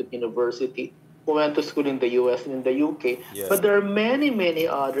Jesuit university who went to school in the US and in the UK. Yeah. But there are many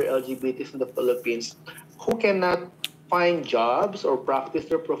other LGBTs in the Philippines who cannot find jobs or practice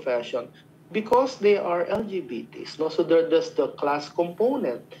their profession because they are LGBTs. No, so there's the class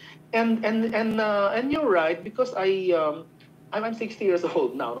component, and you're right because I'm 60 years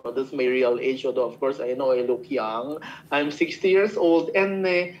old now. No, that's my real age. Although of course I know I look young. I'm 60 years old, and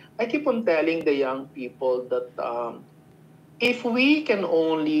I keep on telling the young people that if we can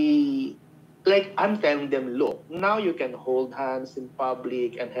only, like I'm telling them, look, now you can hold hands in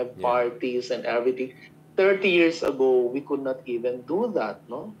public and have Yeah. parties and everything. 30 years ago, we could not even do that,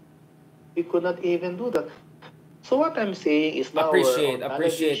 no? We could not even do that. So what I'm saying is now we're on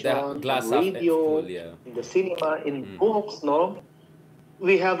Appreciate the television, on glass half full. radio, Yeah. in the cinema, in Mm. books, no?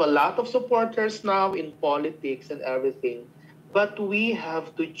 We have a lot of supporters now in politics and everything, but we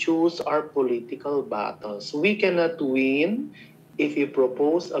have to choose our political battles. We cannot win if you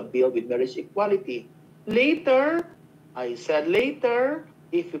propose a bill with marriage equality. Later, I said later,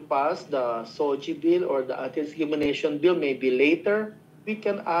 if we pass the SOGI bill or the anti-discrimination bill, maybe later, we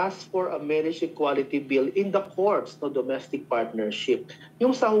can ask for a marriage equality bill in the courts, no domestic partnership.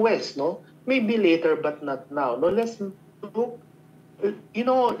 Yung sa West, no? Maybe later, but not now. No, let's look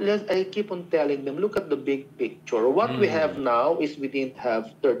I keep on telling them, look at the big picture. What we have Mm. now is we didn't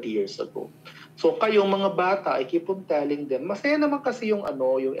have 30 years ago. So kayong mga bata, I keep on telling them, masaya naman kasi yung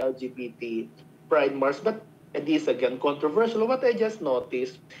LGBT Pride March, but it is again controversial. What I just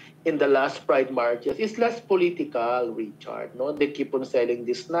noticed in the last Pride marches is less political, Richard. No, they keep on selling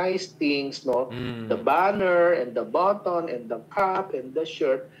these nice things, no, the Mm. banner and the button and the cap and the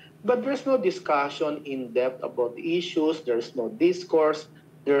shirt. But there's no discussion in depth about the issues. There's no discourse.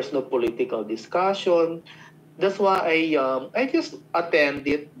 There's no political discussion. That's why I just attend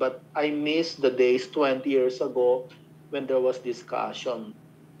it, but I miss the days 20 years ago when there was discussion.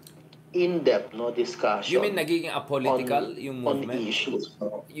 in-depth You mean discussion nagiging apolitical yung on movement? issues.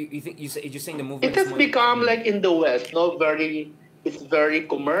 No? You think you're saying the It movement is has more? become like in the West, no, very it's very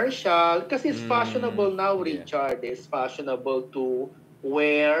commercial because it's fashionable now, Yeah. Richard. It's fashionable to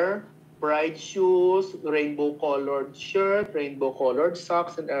wear bright shoes, rainbow colored shirt, rainbow colored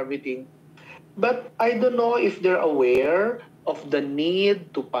socks and everything. But I don't know if they're aware of the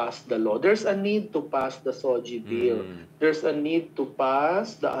need to pass the law. There's a need to pass the SOGI bill. There's a need to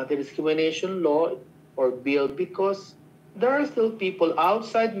pass the anti-discrimination law or bill because there are still people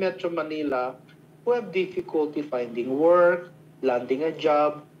outside Metro Manila who have difficulty finding work, landing a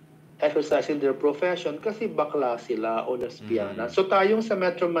job, exercising their profession kasi bakla sila o lesbiana. So tayong sa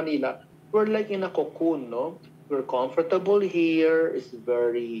Metro Manila, we're like in a cocoon, no? We're comfortable here. It's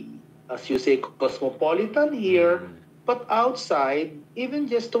very, as you say, cosmopolitan here. But outside, even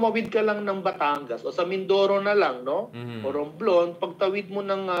just tumawid ka lang ng Batangas o sa Mindoro na lang, no? O Romblon, pagtawid mo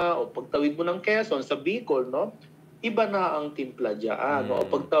ng Quezon sa Bicol, no? Iba na ang timpla diyan, no? O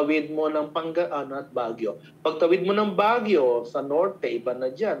pagtawid mo ng at Baguio. Pagtawid mo ng Baguio sa norte, iba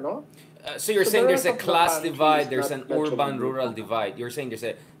na diyan, no? So you're saying there's a class divide, there's an urban-rural divide. You're saying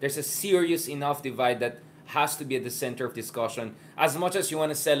there's a serious enough divide that has to be at the center of discussion. As much as you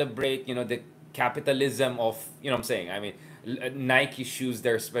want to celebrate, the capitalism of, what I'm saying. I mean, Nike shoes,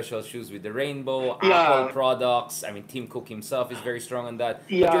 their special shoes with the rainbow, Apple products. I mean, Tim Cook himself is very strong on that.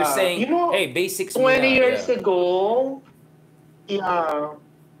 Yeah. But you're saying, hey, basics 20 muna. years ago,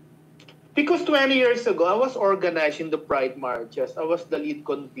 because 20 years ago, I was organizing the Pride Marches. I was the lead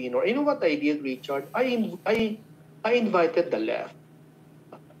convener. You know what I did, Richard? I invited the left.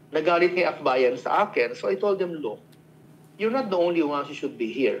 Nagalit ni Akbayan sa akin. So I told them, look, you're not the only ones who should be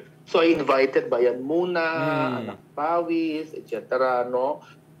here. So I invited Bayan Muna, Anak Pawis, etc., no?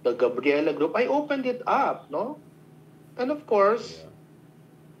 The Gabriela group. I opened it up, no? And of course,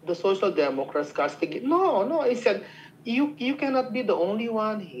 the Social Democrats casting it. No, I said, you cannot be the only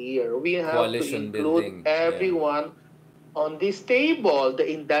one here. We have Coalition to include everyone on this table, the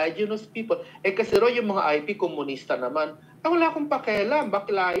indigenous people. Kasi yung mga IP komunista naman, wala akong pakialam,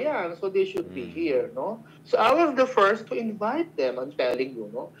 bakla yan. So they should be here, no? So I was the first to invite them. I'm telling you,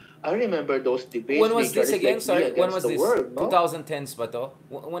 no? I remember those debates. When was this again? Sorry, when was this? World, no? 2010s ba to?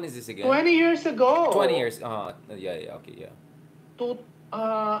 When is this again? 20 years ago. 20 years. Okay.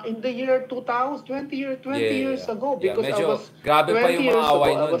 In the year 2000, 20 years ago. Because medyo, I was, grabe pa yung mga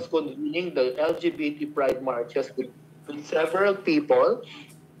away nun. I was convening the LGBT Pride Marches with several people.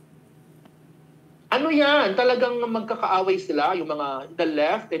 Ano yan? Talagang magkakaaway sila, yung mga the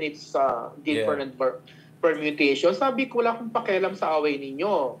left and its different permutations. Sabi ko, wala akong pakialam sa away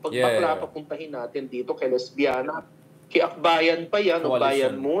ninyo. Pag bakla, papuntahin natin dito kay lesbiana, kay Akbayan pa yan, o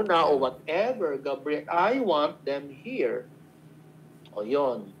Bayan Muna, o whatever. Gabriel, I want them here. O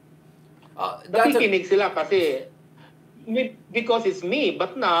yun. Nakikinig sila kasi because it's me.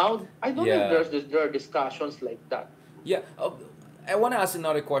 But now, I don't know if there are discussions like that. Yeah. I want to ask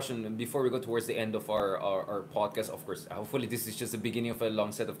another question before we go towards the end of our podcast. Of course, hopefully this is just the beginning of a long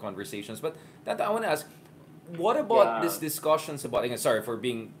set of conversations. But that I want to ask, what about these discussions about, again, sorry for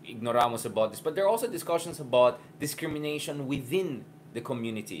being ignoramos about this, but there are also discussions about discrimination within the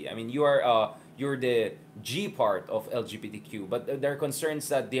community. I mean, you're the G part of LGBTQ, but there are concerns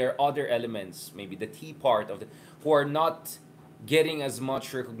that there are other elements, maybe the T part of who are not getting as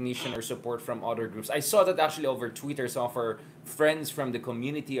much recognition or support from other groups. I saw that actually over Twitter. Some of our friends from the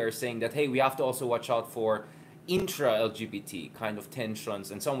community are saying that, hey, we have to also watch out for intra-LGBT kind of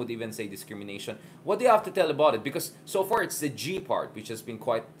tensions, and some would even say discrimination. What do you have to tell about it? Because so far it's the G part, which has been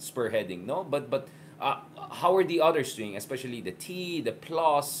quite spearheading, no? But how are the others doing, especially the T, the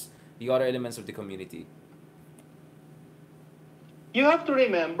plus, the other elements of the community? You have to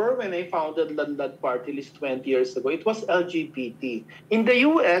remember when I founded LADLAD Party List 20 years ago, it was LGBT. In the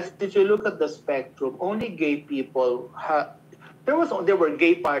US, if you look at the spectrum, only gay people there were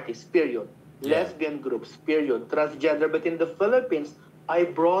gay parties, period. Lesbian groups, period. Transgender, but in the Philippines, I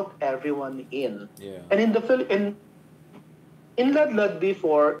brought everyone in. And in LADLAD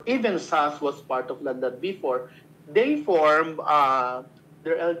before, even SAS was part of LADLAD before, they formed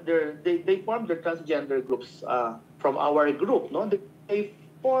they formed their transgender groups from our group, no? They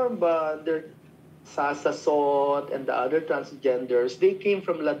formed their Sasasot and the other transgenders. They came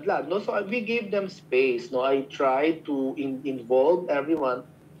from LADLAD, no? So we gave them space, no? I tried to involve everyone,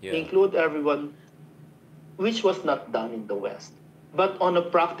 include everyone, which was not done in the West. But on a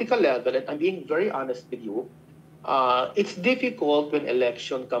practical level, and I'm being very honest with you, it's difficult when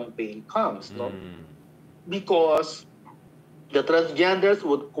election campaign comes, no? Because the transgenders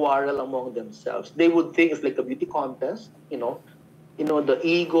would quarrel among themselves. They would think it's like a beauty contest, the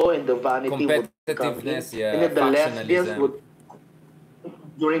ego and the vanity would come in. Competitiveness, And yeah, then the lesbians factionalism. would,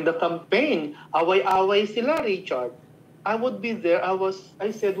 during the campaign, away-away sila, Richard. I would be there.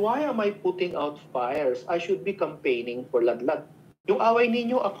 I said, why am I putting out fires? I should be campaigning for LADLAD. Yung away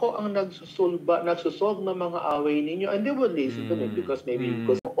ninyo, ako ang nagsusolve ng mga away ninyo. And they would listen to me because maybe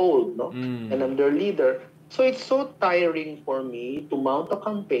because I'm old, no? And I'm their leader. So it's so tiring for me to mount a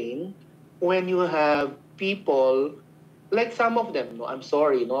campaign when you have people, like some of them, no, I'm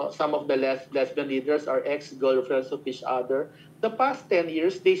sorry, no, some of the lesbian leaders are ex-girlfriends of each other. The past 10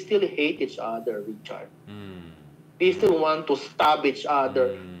 years, they still hate each other, Richard. They still want to stab each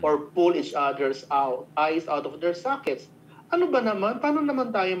other or pull each other's eyes out of their sockets. Ano ba naman? Paano naman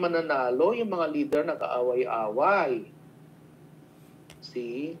tayo mananalo yung mga leader nag-aaway-away?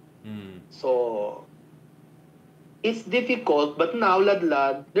 See? So, it's difficult, but now,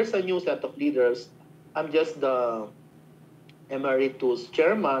 LADLAD, there's a new set of leaders. I'm just the emeritus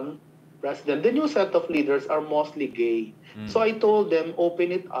chairman, president. The new set of leaders are mostly gay. So I told them, open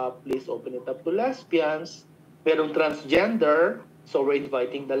it up, please open it up to lesbians. Merong transgender, so we're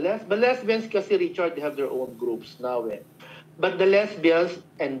inviting the lesbians kasi, Richard, they have their own groups now. But the lesbians,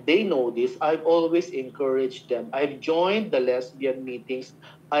 and they know this, I've always encouraged them. I've joined the lesbian meetings.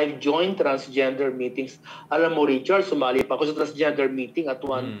 I've joined transgender meetings. Alam mo, Richard, sumali pa ako sa transgender meeting. At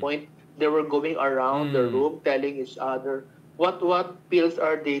one point, they were going around the room telling each other, what pills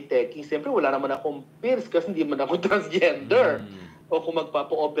are they taking? Siyempre, wala naman akong pills kasi hindi man ako transgender. O kung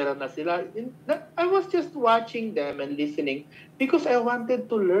magpapa-opera na sila. I was just watching them and listening because I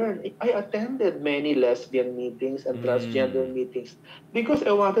wanted to learn. I attended many lesbian meetings and transgender meetings because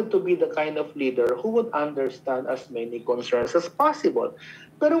I wanted to be the kind of leader who would understand as many concerns as possible.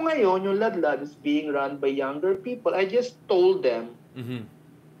 Pero ngayon, yung LADLAD is being run by younger people. I just told them,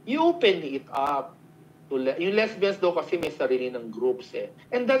 you open it up. Yung lesbians daw kasi may sarili ng groups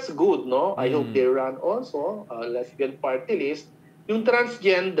And that's good, no? I hope they run also a lesbian party list. Yung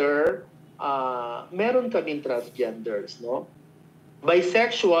transgender, meron kaming transgenders, no?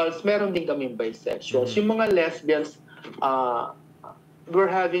 Bisexuals, meron din kaming bisexuals. Yung mga lesbians, we're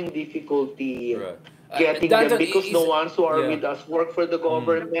having difficulty getting them because the ones who are with us work for the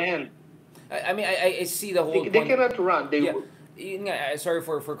government. I mean, I see the whole They cannot run. Sorry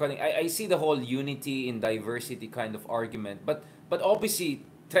for cutting. I see the whole unity in diversity kind of argument, but obviously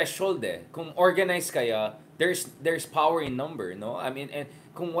threshold Kung organized kaya, there's power in number, no? I mean, and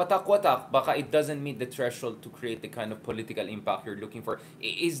kung watak-watak, baka it doesn't meet the threshold to create the kind of political impact you're looking for.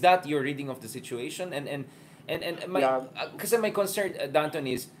 Is that your reading of the situation? And my kasi my concern, Danton,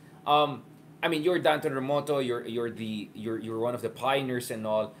 is I mean, you're Danton Remoto, you're one of the pioneers and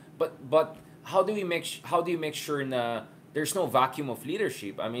all, but how do you make sure na there's no vacuum of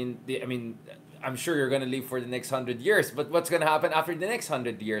leadership? I mean, I'm sure you're gonna live for the next 100 years, but what's gonna happen after the next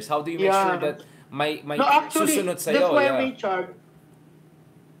 100 years? How do you make sure that my no, actually, susunod sa'yo? That's why, Richard,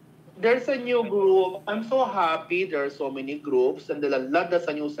 there's a new group. I'm so happy there are so many groups, and the LADLAD has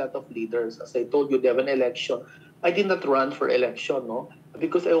a new set of leaders. As I told you, they have an election. I did not run for election, no,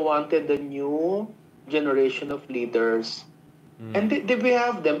 because I wanted the new generation of leaders, and we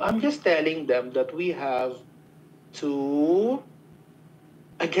have them. I'm just telling them that we have to.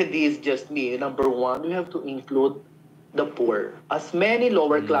 Again, this is just me. Number one, we have to include the poor, as many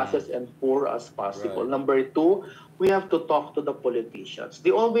lower classes and poor as possible. Right. Number two, we have to talk to the politicians.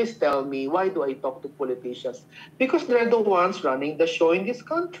 They always tell me, why do I talk to politicians? Because they're the ones running the show in this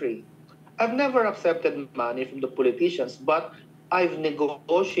country. I've never accepted money from the politicians, but I've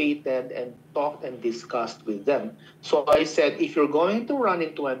negotiated and talked and discussed with them. So I said, if you're going to run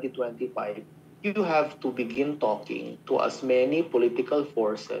in 2025, you have to begin talking to as many political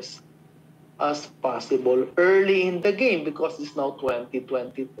forces as possible early in the game because it's now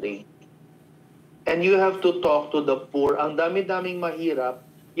 2023. And you have to talk to the poor. Ang dami-daming mahirap,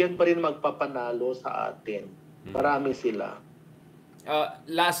 yan pa rin magpapanalo sa atin. Marami sila.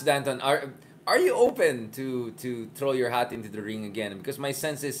 Last, Danton, are you open to throw your hat into the ring again? Because my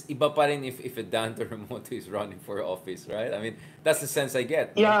sense is iba pa rin if a Danton Remoto is running for office, right? I mean, that's the sense I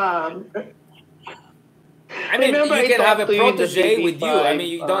get. No? Yeah. I mean, Remember, you can have a protege with you. I TV5, mean,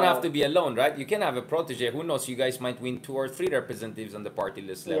 you don't have to be alone, right? You can have a protege. Who knows? You guys might win 2 or 3 representatives on the party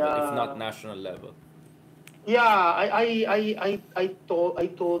list level, if not national level. Yeah, I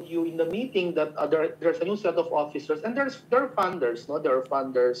told you in the meeting that there's a new set of officers and there are funders, no? There are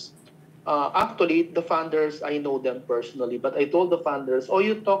funders. Actually, the funders, I know them personally, but I told the funders, oh,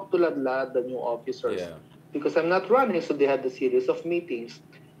 you talk to LADLAD, the new officers, because I'm not running, so they had a series of meetings.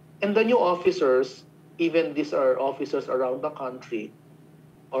 And the new officers, even these are officers around the country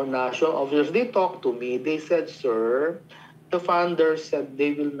or national officers, they talked to me. They said, sir, the founders said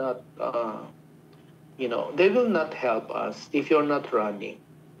they will not, they will not help us if you're not running.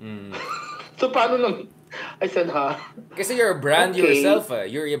 Mm. So paano naman? I said, huh? Kasi you're a brand Okay. yourself, eh.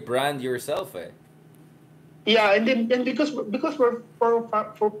 You're a brand yourself, eh. Yeah, and because we're for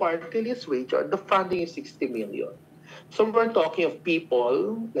party list, Richard, the funding is 60 million. So we're talking of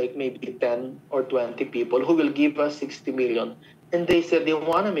people, like maybe 10 or 20 people who will give us 60 million. And they said they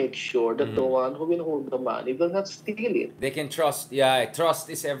want to make sure that the Mm. one who will hold the money will not steal it. They can trust. Yeah, trust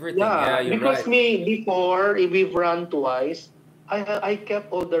is everything. Yeah, Yeah, you're because right. me, before, we've run twice, I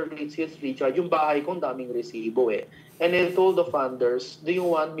kept all the receipts, Richard. Yung bahay ko, ang daming resibo eh. And I told the funders, do you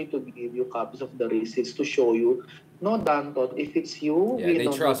want me to give you copies of the receipts to show you? No, Danton, if it's you, Yeah, we they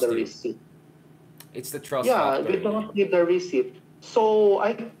don't need trust the you. receipt. It's the trust Yeah, factor, we really. don't need the receipt. So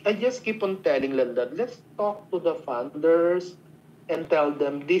I just keep on telling them that let's talk to the funders and tell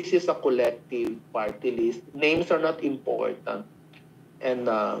them this is a collective party list. Names are not important. And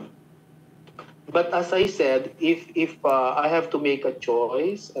but as I said, if I have to make a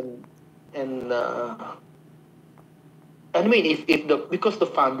choice and I mean if the because the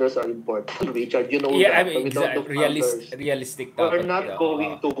funders are important, Richard, you know Yeah, I that. mean, But without the funders, realistic we're dapat. not Yeah,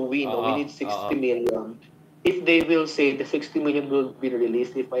 going to win. No, we need 60 oo. million. If they will say the 60 million will be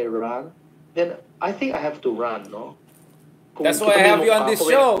released if I run, then I think I have to run, no? That's Kung why I kita may have you on mukha this ko,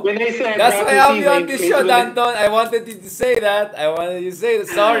 show. when I said That's that, why you I have see you on my this face show, when I, Danton. I wanted you to say that. I wanted you to say that.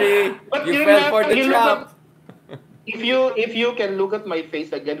 Sorry, but you you fell know, for the you look at trap. if you can look at my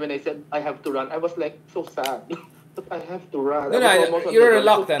face again when I said I have to run, I was like so sad. But I have to run. I No, was no, almost on the you're verge of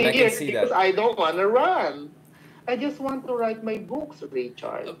reluctant. I can tears see because that. I don't want to run. I just want to write my books,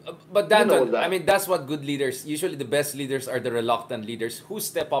 Richard. But You know Danton, I that. mean, that's what good leaders, usually the best leaders are the reluctant leaders who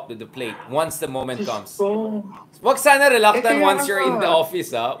step up to the plate once the moment Diyos comes. ko. Wag sana Eh reluctant kaya once you're nga. in the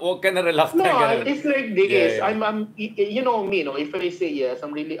office, ha? Wag ka na No, reluctant, ganun. it's like Yeah, this. yeah, You know me, no. If I say yes, I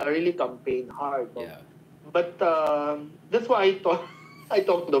really campaign hard, no. yeah. But that's why I thought I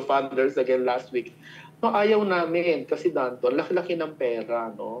talked to the funders again last week. No, ayaw namin kasi Danton, laki-laki ng pera,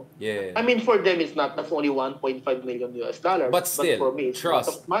 no. Yeah. I mean, for them, it's not. That's only 1.5 million US dollars. But But still, for me, it's a lot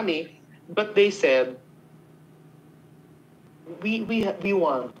of trust. money. But they said we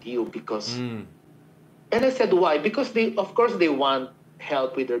want you because. Mm. And I said, why? Because of course, they want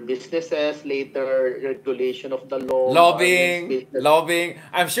help with their businesses, later regulation of the law, government's Lobbying, business, lobbying.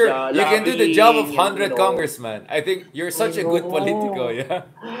 I'm sure yeah, you can do the job of lobbying, and 100 congressman. I think you're I such a good politico, know. yeah?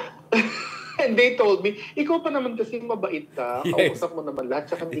 And they told me, ikaw pa naman kasi mabait ka, Yes. kausap mo naman lahat,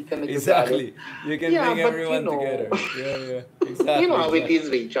 tsaka hindi ka nagagalit. Exactly. You can Yeah, bring but everyone together. Yeah, yeah. you know Exactly, how it exactly. is,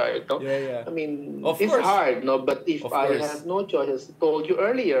 Richard. No? Yeah, yeah. I mean, Of it's course. hard, no? But if Of I course. have no choice, as I told you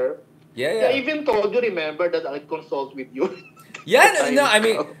earlier, Yeah, I yeah. even told you, remember, that I'll consult with you. The Yeah, no, time I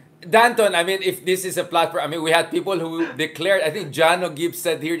mean, comes. Danton, I mean, if this is a platform, I mean, we had people who declared, I think Jano Gibbs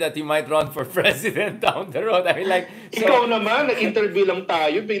said here that he might run for president down the road. I mean, like, Ikaw so, naman, nag-interview lang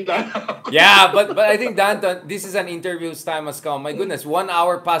tayo, bigla na ako. yeah, but I think Danton, this is an interview's time has come. My goodness, 1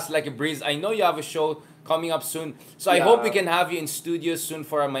 hour passed like a breeze. I know you have a show coming up soon, so I hope we Yeah. can have you in studio soon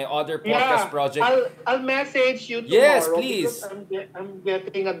for my other podcast Yeah, project. I'll message you Yes, tomorrow because please. I'm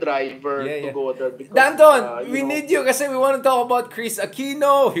getting a driver Yeah, to yeah. go there because Danton, you we know. need you kasi we want to talk about Chris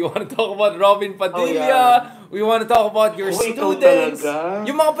Aquino, we want to talk about Robin Oh yeah. Padilla, we want to talk about your Oh, ikaw students. talaga.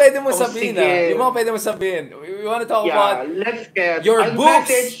 Yung mga pwede mo Oh, sabihin ah. Yung sige. mga pwede mo sabihin. We want to talk Yeah, about let's get. your I'll books.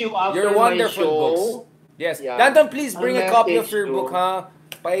 message you Your after my wonderful books. show. Yes. Yeah. Danton, please I'll bring a copy of message your book you. ha.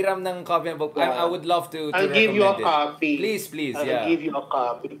 Pairam ng copy ng book. I Yeah. would love to I'll give you a recommend it. copy. Please, I'll yeah. give you a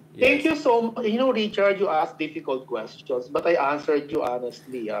copy. Thank Yes. you so much. You know, Richard, you asked difficult questions, but I answered you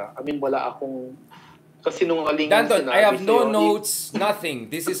honestly. I mean, wala akong kasinungaling yung Danton, I sinabi have no sa'yo. notes, nothing.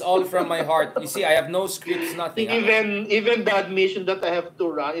 This is all from my heart. You see, I have no scripts, nothing. Even the admission that I have to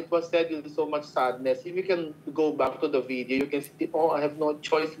run, it was said with so much sadness. If you can go back to the video, you can see, oh, I have no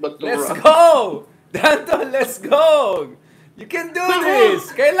choice but to Let's run. go! Danton, let's go! You can do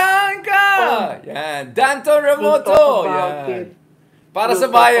this! Kailangan ka! Oh. Yan. Danton We'll Remoto! talk about Yan. it. Para sa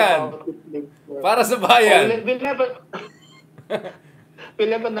We'll talk bayan. about it later. Para sa Oh, bayan.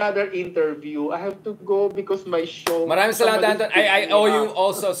 we'll have another interview. I have to go because my show. Maraming salamat, Danton. somebody's I picking owe me you up.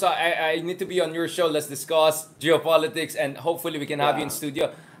 also, so I need to be on your show. Let's discuss geopolitics and hopefully we can have you in Yeah. studio.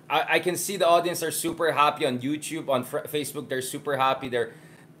 I can see the audience are super happy on YouTube, on Facebook. They're super happy.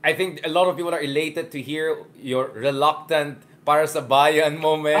 I think a lot of people are elated to hear your reluctant para sa bayan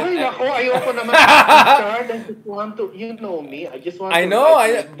moment. Ay, nako, ayoko naman. Richard, I just want to, you know me, I just want I to know,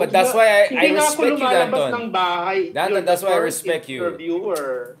 write my but books. that's why I Hindi nga ako respect you, lumalabas Danton. ng bahay. Danton, You're that's the why I first respect you. interviewer.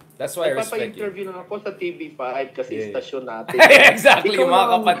 That's why I respect you. Nagpapa-interview lang ako sa TV5 kasi Yeah. istasyon natin. Exactly, Ikaw mga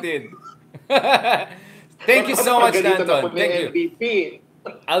naman. kapatid. Thank you Baka so much, mapagalitan ako Danton. ni Thank you. MVP.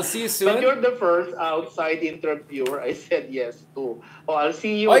 I'll see you But soon. you're the first outside interviewer I said yes to. Oh, I'll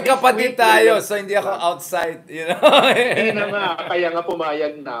see you Oy, this kapatid week. We'll tayo, let so hindi ako plan. outside, Hindi na nga, kaya nga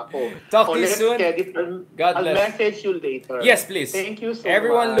pumayag na ako. Talk Oh, to you let's soon. schedule. God I'll bless. message you later. Yes, please. Thank you so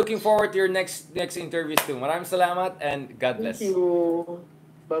Everyone looking much. forward to your next interviews too. Maraming salamat and God Thank bless. you.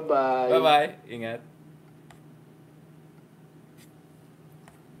 Bye-bye. Bye-bye. Ingat.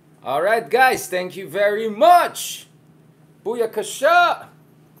 All right, guys. Thank you very much. Booyakasha!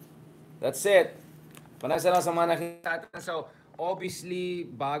 That's it. Maraming salamat sa mga nakikita natin. So, obviously,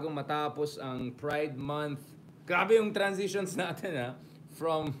 bago matapos ang Pride Month, grabe yung transitions natin ha.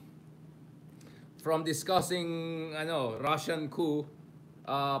 From discussing Russian coup,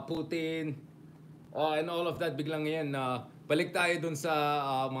 Putin, and all of that, biglang ngayon balik tayo dun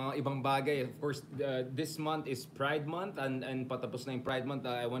sa mga ibang bagay. Of course, this month is Pride Month and patapos na yung Pride Month.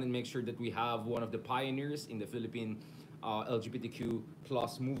 I want to make sure that we have one of the pioneers in the Philippine LGBTQ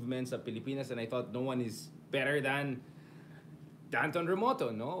plus movement sa Pilipinas, and I thought no one is better than Danton Remoto,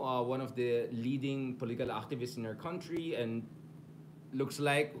 no? One of the leading political activists in our country, and looks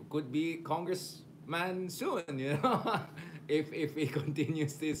like could be congressman soon, if he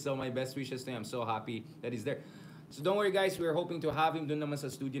continues this. So my best wishes to him. I'm so happy that he's there. So don't worry guys, we're hoping to have him dun naman sa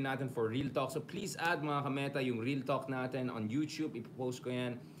studio natin for Real Talk. So please add mga kameta yung Real Talk natin on YouTube. Ipopost ko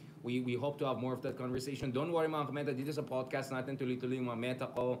yan. We hope to have more of that conversation. Don't worry mga kameta, dito sa podcast natin tuloy-tuloy yung mga meta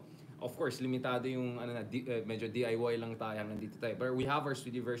ko. Of course, limitado yung medyo DIY lang tayo hanggang dito tayo. But we have our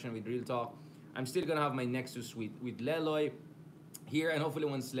studio version with Real Talk. I'm still gonna have my Nexus with Leloy here, and hopefully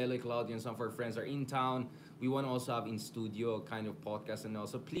once Leloy, Claudia, and some of our friends are in town, we want to also have in studio kind of podcast. And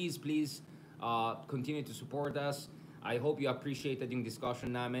also please continue to support us. I hope you appreciated yung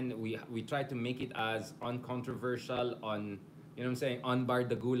discussion namin. We try to make it as uncontroversial,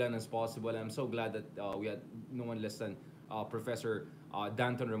 unbardagulan as possible. I'm so glad that we had no one less than Professor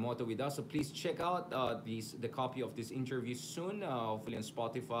Danton Remoto with us. So please check out the copy of this interview soon, hopefully on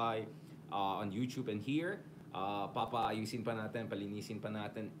Spotify, on YouTube, and here. Papaayusin pa natin, palinisin pa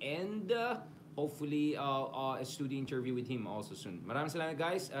natin, and hopefully a studio interview with him also soon. Maraming salamat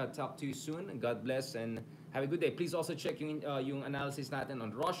guys. Talk to you soon. God bless and have a good day. Please also check yung analysis natin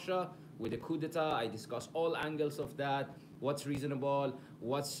on Russia with the coup d'etat. I discuss all angles of that. What's reasonable,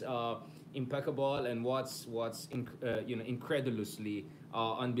 what's impeccable, and what's incredulously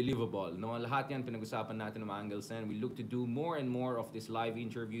unbelievable. No, lahat yan pinag-usapan natin ng mga angles, and we look to do more and more of these live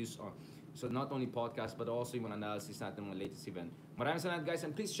interviews. So not only podcast, but also yung mga analysis natin ng mga latest event. Maraming salamat guys,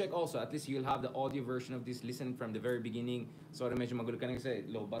 and please check also, at least you'll have the audio version of this. Listen from the very beginning. Sorry, medyo magulo ka na kasi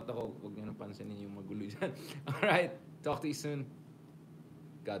lobat ako. Huwag nyo nang pansinin yung magulo dyan. Alright, talk to you soon.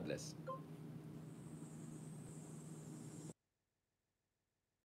 God bless.